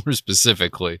 but more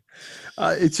specifically,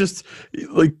 it's just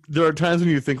there are times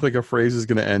when you think a phrase is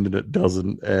going to end and it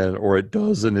doesn't, or it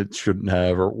does and it shouldn't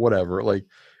have, or whatever.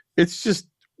 It's just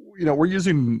we're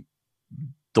using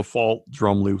default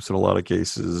drum loops in a lot of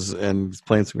cases and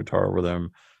playing some guitar over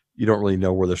them. You don't really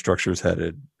know where the structure is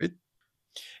headed.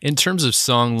 In terms of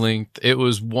song length, it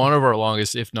was one of our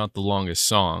longest, if not the longest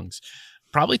songs.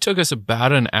 Probably took us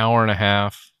about an hour and a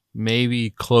half.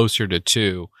 Maybe closer to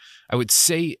 2. I would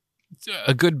say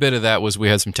a good bit of that was we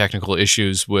had some technical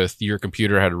issues with your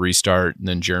computer had to restart and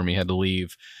then Jeremy had to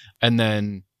leave. And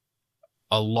then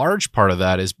a large part of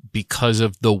that is because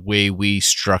of the way we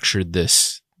structured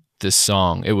this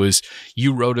song. It was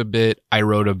you wrote a bit, I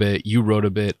wrote a bit, you wrote a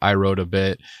bit, I wrote a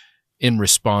bit in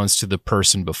response to the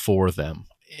person before them.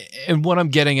 And what I'm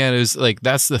getting at is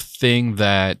that's the thing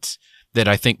that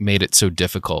I think made it so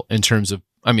difficult in terms of,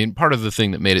 part of the thing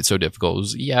that made it so difficult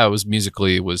was, it was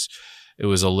musically, it was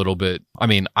a little bit,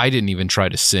 I didn't even try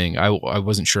to sing. I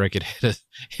wasn't sure I could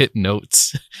hit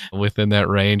notes within that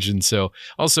range. And so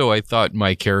also I thought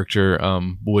my character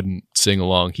wouldn't sing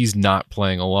along. He's not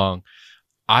playing along.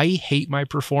 I hate my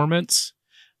performance.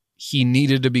 He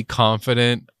needed to be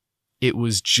confident. It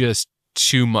was just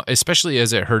too much, especially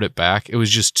as it heard it back. It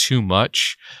was just too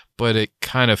much, but it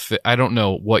kind of fit. I don't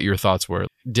know what your thoughts were.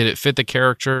 Did it fit the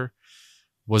character?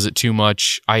 Was it too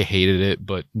much? I hated it,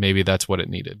 but maybe that's what it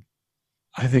needed.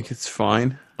 I think it's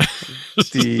fine.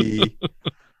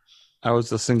 I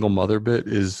was a single mother bit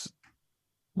is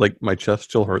like my chest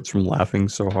still hurts from laughing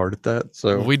so hard at that.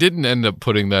 So We didn't end up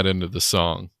putting that into the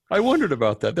song. I wondered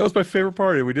about that. That was my favorite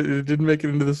part. It didn't make it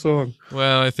into the song.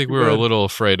 Well, I think we were a little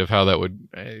afraid of how that would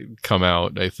come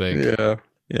out, I think. Yeah.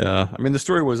 Yeah. I mean, the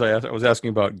story was I was asking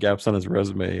about gaps on his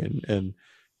resume, and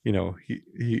you know,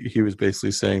 he was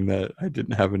basically saying that I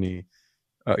didn't have any.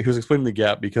 He was explaining the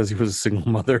gap because he was a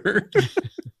single mother.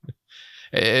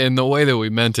 And the way that we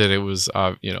meant it, it was,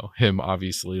 him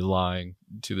obviously lying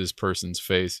to this person's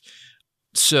face.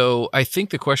 So I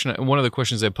think one of the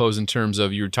questions I posed in terms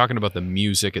of, you were talking about the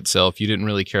music itself, you didn't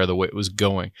really care the way it was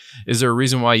going. Is there a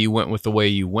reason why you went with the way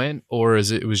you went, or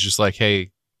it was just like,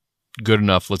 hey, good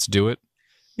enough, let's do it?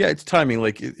 Yeah, it's timing.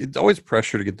 Like it's always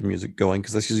pressure to get the music going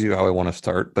because that's usually how I want to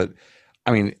start. But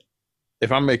I mean,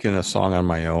 if I'm making a song on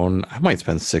my own, I might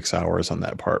spend 6 hours on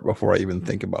that part before I even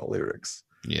think about lyrics.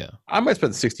 Yeah. I might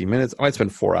spend 60 minutes. I might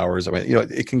spend 4 hours. I mean,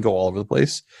 it can go all over the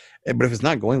place. But if it's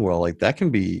not going well, like that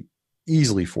can be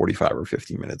easily 45 or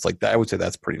 50 minutes. Like that, I would say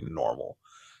that's pretty normal,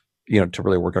 to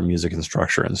really work on music and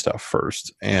structure and stuff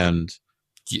first. And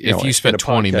if you spend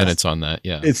 20 minutes on that,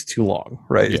 yeah, it's too long,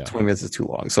 right? Yeah. 20 minutes is too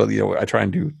long. So, I try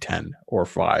and do 10 or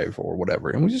 5 or whatever,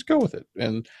 and we just go with it.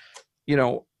 And,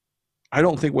 I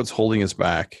don't think what's holding us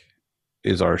back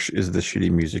is the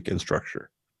shitty music and structure.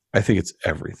 I think it's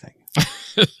everything.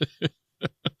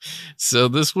 So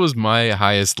this was my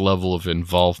highest level of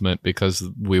involvement because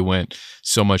we went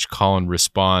so much call and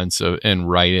response and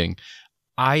writing.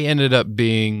 I ended up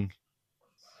being,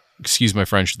 excuse my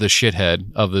French, the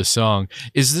shithead of the song.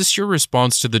 Is this your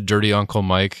response to the Dirty Uncle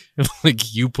Mike?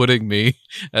 Like you putting me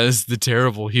as the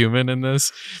terrible human in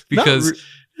this? Because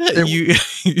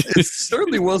it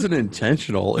certainly wasn't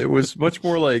intentional. It was much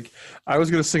more like I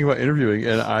was going to sing about interviewing,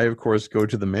 and I, of course, go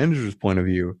to the manager's point of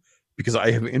view because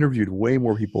I have interviewed way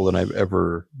more people than I've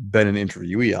ever been an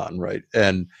interviewee on, right?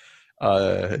 And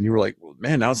you were like, well,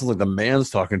 man, now it sounds like the man's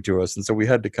talking to us. And so we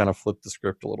had to kind of flip the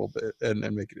script a little bit and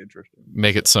make it interesting.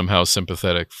 Make it somehow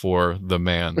sympathetic for the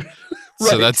man.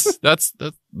 Right. So that's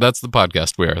the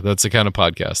podcast we are. That's the kind of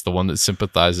podcast, the one that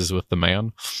sympathizes with the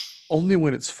man. Only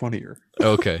when it's funnier.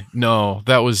 Okay. No,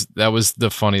 that was the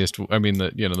funniest. I mean,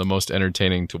 the most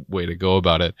entertaining way to go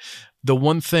about it. The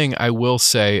one thing I will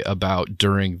say about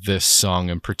during this song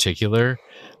in particular,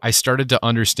 I started to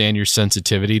understand your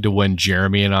sensitivity to when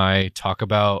Jeremy and I talk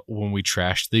about when we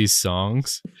trash these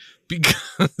songs,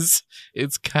 because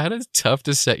it's kind of tough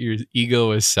to set your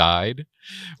ego aside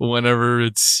whenever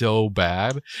it's so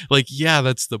bad. Like, yeah,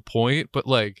 that's the point, but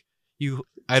like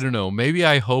I don't know, maybe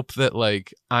I hope that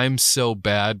like I'm so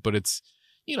bad, but it's,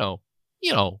 you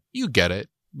get it.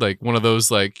 Like one of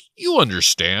those, like, you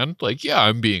understand, like, yeah,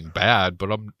 I'm being bad,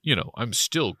 but I'm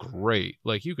still great.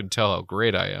 Like, you can tell how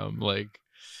great I am. Like,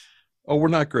 oh, we're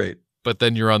not great. But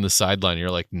then you're on the sideline.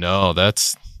 You're like, no,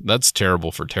 that's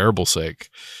terrible for terrible sake.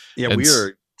 Yeah, and we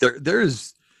are. There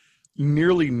is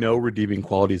nearly no redeeming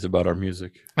qualities about our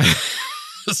music.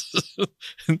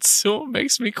 And so it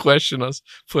makes me question us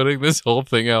putting this whole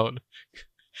thing out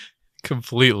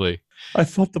completely. I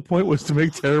thought the point was to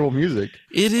make terrible music.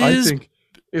 It is. I think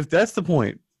if that's the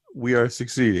point, we are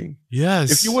succeeding.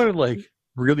 Yes. If you wanted like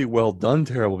really well done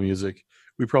terrible music,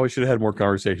 we probably should have had more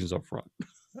conversations up front.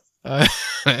 I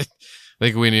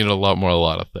think we need a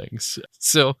lot of things.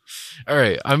 So, all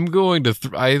right, I'm going to.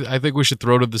 I think we should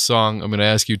throw to the song. I'm going to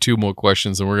ask you 2 more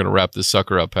questions, and we're going to wrap this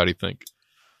sucker up. How do you think?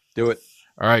 Do it.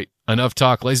 All right, enough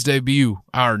talk. Let's debut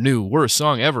our new worst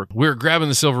song ever. We're grabbing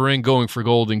the silver ring, going for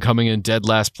gold, and coming in dead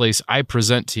last place. I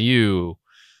present to you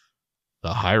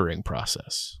the hiring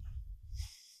process.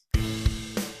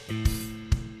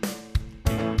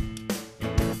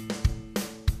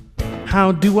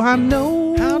 How do I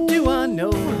know? How do I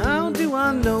know? How do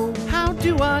I know? How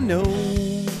do I know?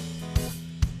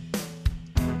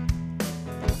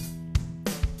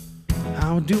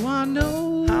 How do I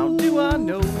know? How do I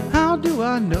know? How do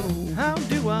I know? How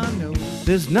do I know?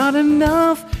 There's not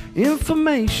enough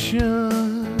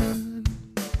information.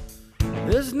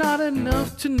 There's not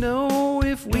enough to know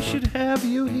if we should have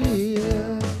you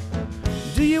here.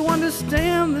 Do you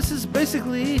understand? This is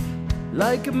basically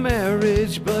like a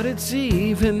marriage, but it's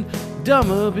even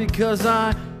dumber because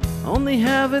I only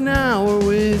have an hour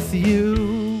with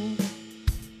you.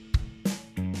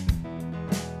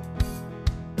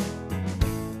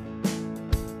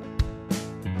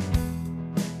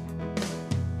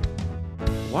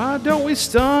 Why don't we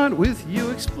start with you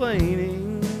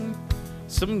explaining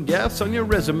some gaps on your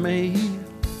resume?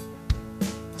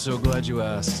 So glad you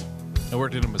asked. I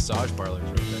worked in a massage parlor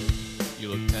for a bit. You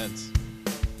look tense.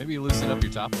 Maybe you loosen up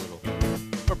your top a little.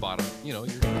 Or bottom. You're...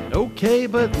 Okay,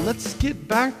 but let's get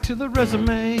back to the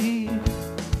resume. All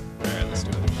right, let's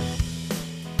do it.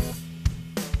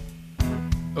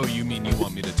 mean you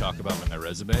want me to talk about my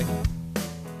resume?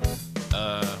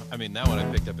 I mean, that one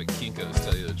I picked up at Kinko's,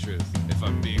 tell you the truth. If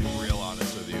I'm being real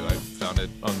honest with you, I found it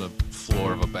on the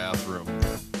floor of a bathroom.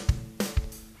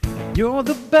 You're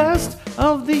the best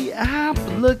of the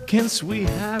applicants we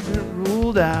haven't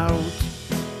ruled out.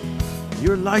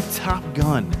 You're like Top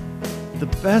Gun, the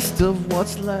best of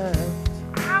what's left.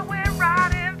 I went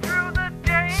riding through the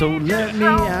danger So let me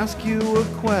zone. ask you a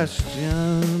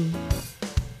question.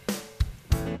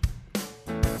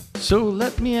 So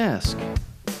let me ask,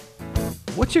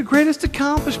 what's your greatest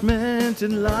accomplishment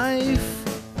in life?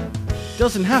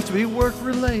 Doesn't have to be work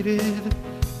related.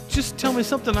 Just tell me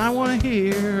something I want to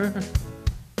hear.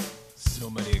 So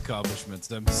many accomplishments.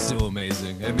 I'm so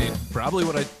amazing. I mean, probably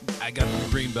what I got the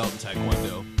green belt in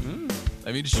Taekwondo.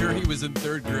 I mean, sure, he was in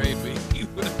 3rd grade, but he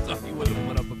would have thought he would have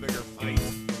put up a bigger fight.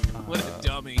 What a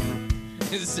dummy.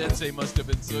 His sensei must have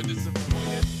been so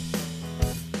disappointed.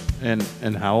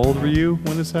 And how old were you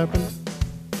when this happened?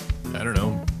 I don't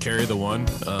know. Carry the one.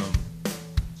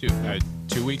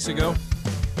 2 weeks ago.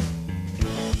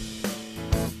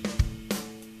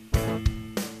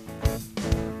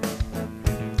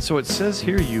 So it says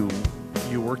here you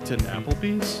worked in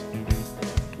Applebee's?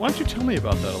 Why don't you tell me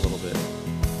about that a little bit?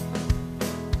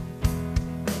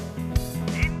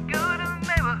 In good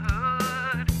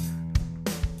neighborhood.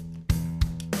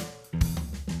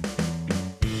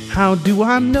 How do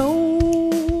I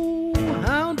know?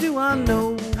 How do I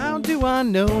know? How do I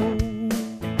know?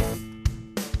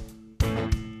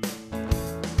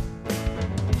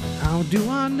 How do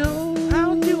I know?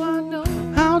 How do I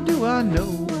know? How do I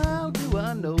know? How do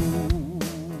I know?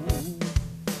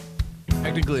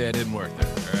 Technically, I didn't work there,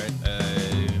 all right?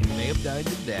 I may have died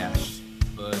and dashed,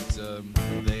 but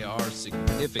they are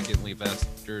significantly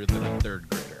faster than a 3rd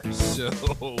grader. So,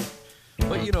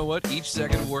 but you know what? Each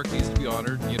second of work needs to be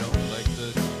honored, you know, like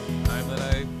the time that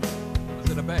I was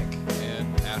at a bank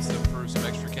and asked them for some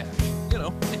extra cash. You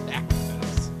know, it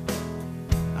happens.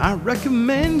 I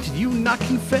recommend you not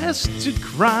confess to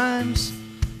crimes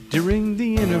during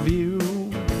the interview.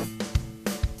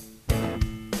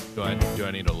 Do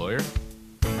I need a lawyer?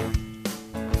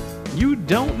 You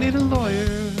don't need a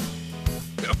lawyer.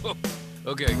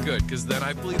 Okay, good, because then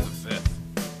I plead the 5th.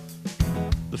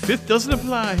 The 5th doesn't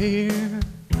apply here.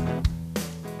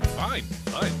 Fine,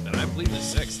 then I plead the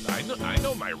 6th. I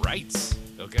know my rights.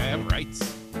 Okay, I have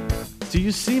rights. Do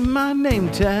you see my name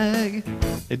tag?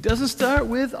 It doesn't start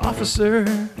with officer.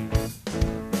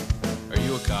 Are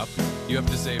you a cop? You have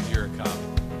to say if you're a cop.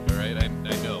 All right, I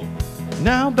know.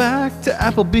 Now back to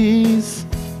Applebee's.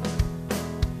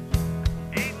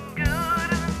 In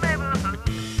good neighborhood.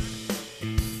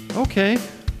 Okay,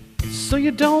 so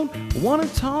you don't want to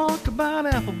talk about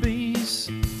Applebee's.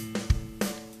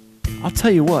 I'll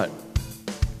tell you what.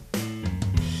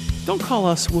 Don't call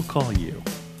us, we'll call you.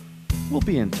 We'll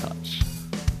be in touch.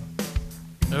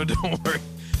 No, don't worry.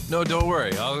 No, don't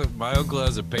worry. My uncle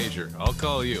has a pager. I'll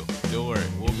call you. Don't worry.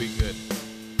 We'll be good.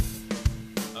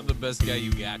 I'm the best guy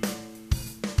you got.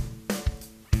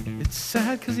 It's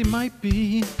sad because he might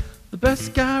be the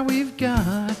best guy we've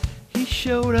got. He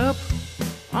showed up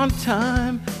on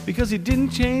time because he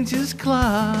didn't change his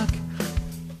clock.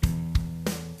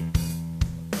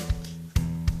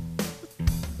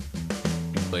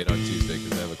 Late on Tuesday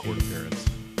because I have a court appearance.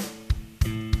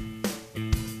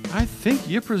 I think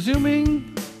you're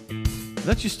presuming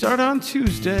that you start on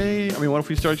Tuesday. I mean, what if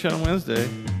we start you on Wednesday?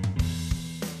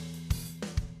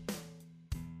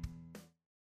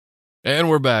 And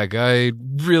we're back. I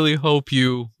really hope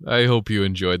you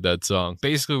enjoyed that song.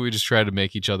 Basically, we just try to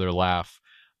make each other laugh.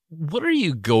 What are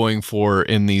you going for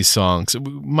in these songs?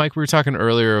 Mike, we were talking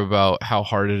earlier about how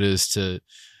hard it is to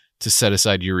set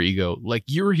aside your ego. Like,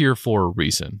 you're here for a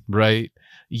reason, right?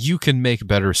 You can make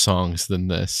better songs than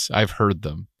this. I've heard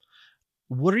them.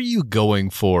 What are you going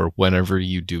for whenever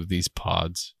you do these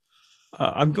pods?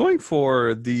 I'm going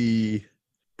for the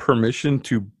permission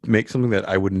to make something that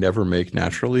I would never make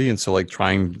naturally. And so, like,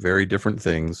 trying very different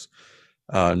things,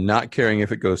 not caring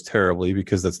if it goes terribly,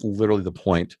 because that's literally the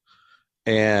point.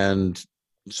 And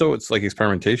so it's like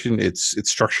experimentation. It's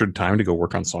structured time to go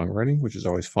work on songwriting, which is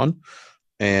always fun.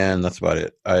 And that's about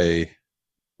it.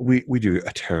 We do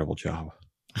a terrible job.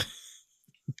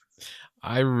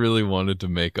 I really wanted to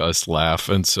make us laugh,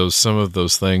 and so some of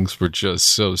those things were just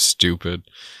so stupid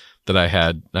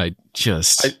that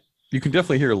you can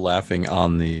definitely hear laughing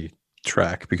on the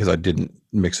track because I didn't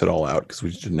mix it all out because we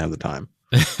just didn't have the time.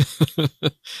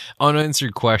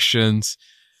 Unanswered questions.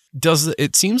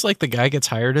 It seems like the guy gets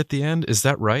hired at the end? Is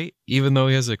that right? Even though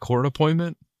he has a court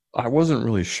appointment? I wasn't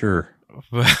really sure.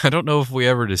 But I don't know if we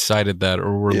ever decided that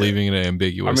or we're Yeah. leaving it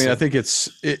ambiguous. I mean, I think it's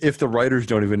if the writers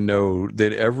don't even know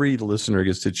that every listener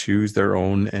gets to choose their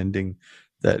own ending,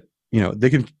 that they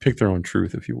can pick their own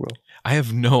truth, if you will. I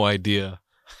have no idea.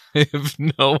 I have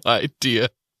no idea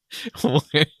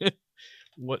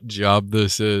what job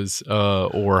this is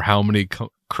or how many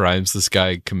crimes this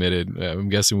guy committed. I'm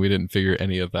guessing we didn't figure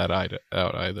any of that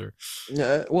out either.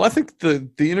 Yeah, well, I think the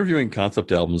interviewing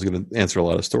concept album is going to answer a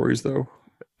lot of stories, though.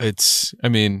 I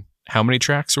mean, how many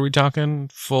tracks are we talking?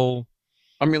 Full?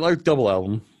 I mean, like double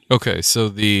album. Okay, so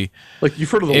Like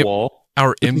you've heard of The Wall.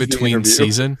 our This is in the between interview.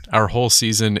 season, our whole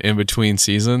season in between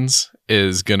seasons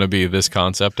is gonna be this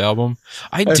concept album.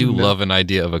 I do know. love an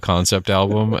idea of a concept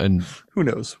album, and Who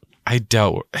knows? I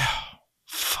doubt.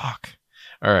 Fuck.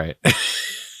 All right.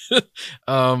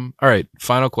 All right.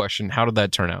 Final question: how did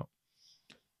that turn out?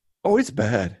 Oh, it's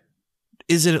bad.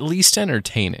 Is it at least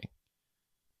entertaining?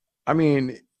 I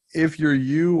mean, if you're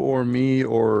you or me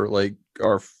or like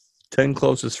our 10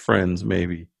 closest friends,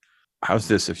 maybe. How's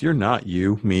this? If you're not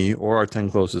you, me, or our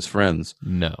 10 closest friends,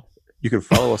 No. you can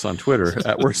follow us on Twitter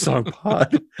at Worst Song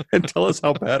Pod and tell us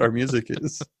how bad our music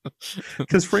is.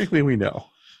 Because frankly, we know.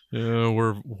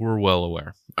 We're well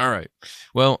aware. All right.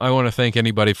 Well, I want to thank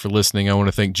anybody for listening. I want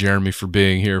to thank Jeremy for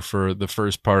being here for the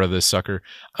first part of this sucker.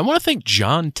 I want to thank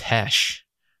John Tesh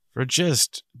for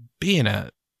just being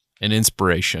an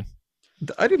inspiration.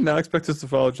 I did not expect us to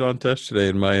follow John Tesh today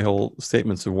in my whole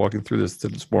statements of walking through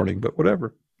this morning, but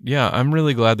whatever. Yeah, I'm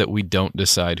really glad that we don't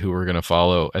decide who we're going to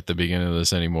follow at the beginning of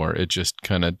this anymore. It just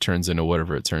kind of turns into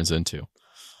whatever it turns into.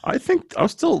 I think I'm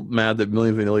still mad that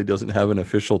Milli Vanilli doesn't have an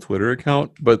official Twitter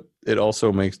account, but it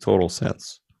also makes total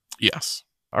sense. Yes.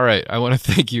 All right. I want to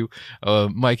thank you.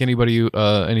 Mike,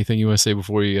 anything you want to say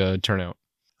before we turn out?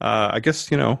 I guess,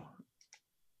 you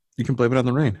can blame it on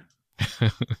the rain.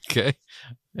 Okay.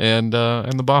 And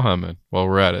the Baja Man while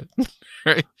we're at it. All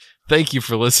right. Thank you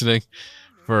for listening.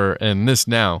 And this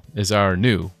now is our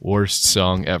new worst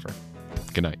song ever.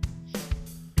 Good night.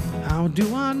 How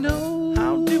do I know?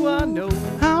 How do I know?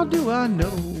 How do I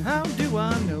know? How do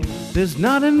I know? There's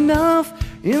not enough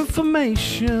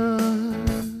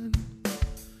information.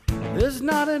 There's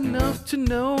not enough to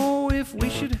know if we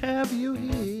should have you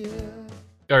here.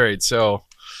 All right. So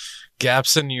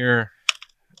gaps in your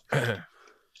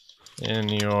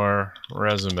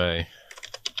resume.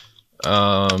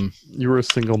 You were a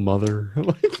single mother.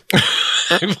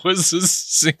 I was a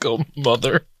single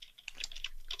mother.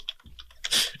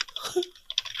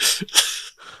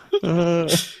 I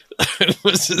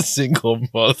was a single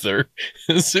mother.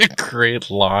 It's a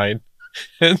great line.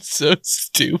 And so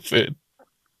stupid.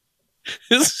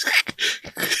 It's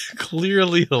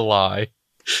clearly a lie.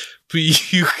 But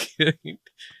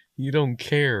you don't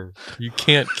care. You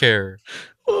can't care.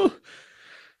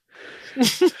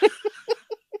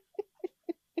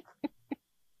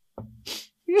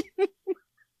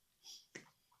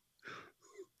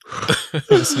 I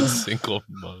was a single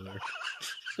mother.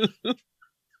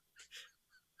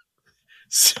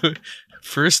 So,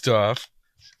 first off,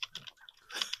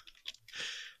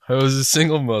 I was a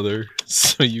single mother,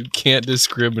 so you can't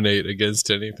discriminate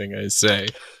against anything I say.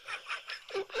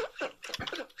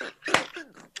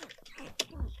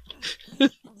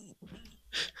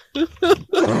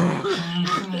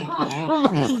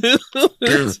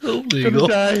 It's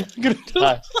illegal. I'm gonna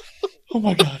die. Oh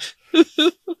my god.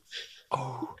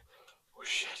 Oh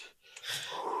shit.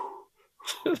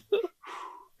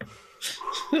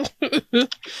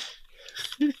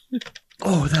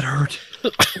 Oh, that hurt.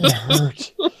 That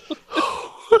hurt.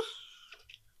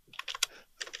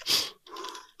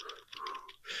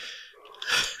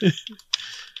 Do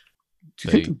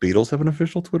you think the Beatles have an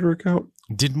official Twitter account?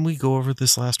 Didn't we go over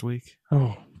this last week?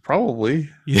 Oh, probably.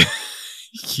 Yeah.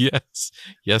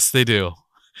 Yes, they do.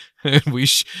 And we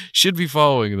should be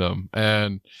following them.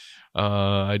 And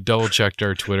I double checked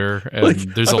our Twitter, and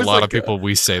there's a lot of people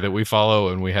we say that we follow,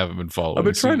 and we haven't been following. I've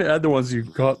been trying to add the ones you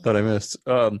caught that I missed.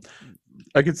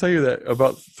 I can tell you that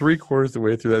about 3/4 of the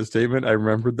way through that statement, I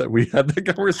remembered that we had that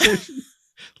conversation.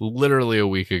 Literally a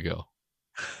week ago.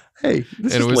 Hey,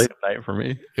 this And is it was- late at night for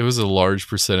me. It was a large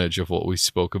percentage of what we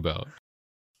spoke about.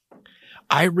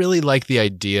 I really like the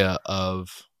idea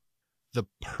of the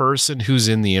person who's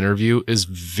in the interview is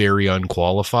very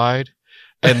unqualified,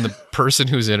 and the person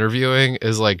who's interviewing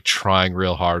is like trying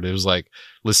real hard. It was like,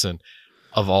 listen,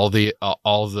 of all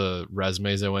the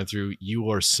resumes I went through, you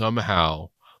are somehow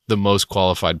the most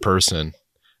qualified person.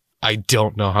 I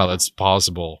don't know how that's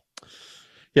possible.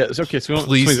 Yeah, it's okay. So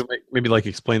Please. maybe like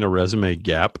explain a resume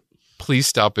gap. Please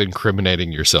stop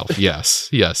incriminating yourself. Yes,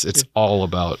 it's all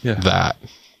about Yeah. that.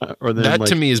 Or then That like,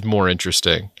 to me is more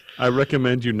interesting. I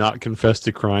recommend you not confess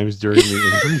to crimes during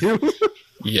the interview.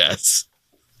 Yes.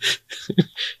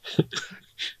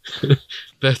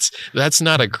 That's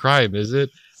not a crime, is it?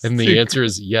 And the answer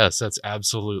is yes, that's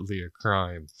absolutely a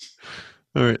crime.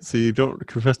 All right, so you don't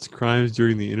confess to crimes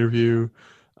during the interview.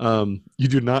 You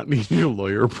do not need your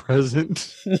lawyer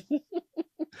present.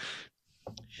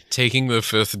 Taking the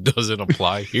fifth doesn't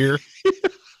apply here.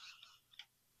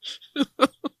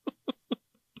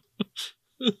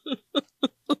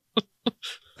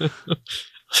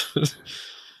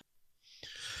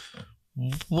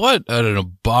 What an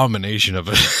abomination of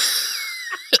it.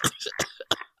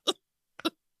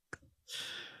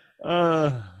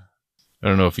 I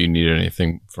don't know if you need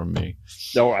anything from me.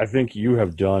 No, I think you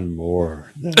have done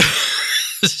more.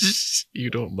 You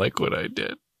don't like what I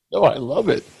did. No, I love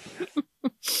it.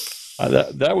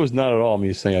 That was not at all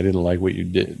me saying I didn't like what you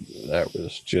did. That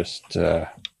was just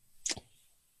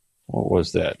what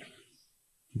was that?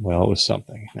 Well, it was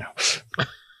something. Now,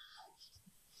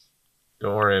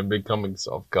 Don't worry, I'm becoming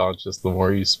self-conscious the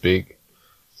more you speak.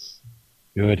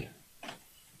 good.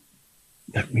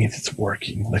 That means it's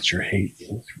working. Let your hate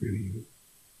flow through you.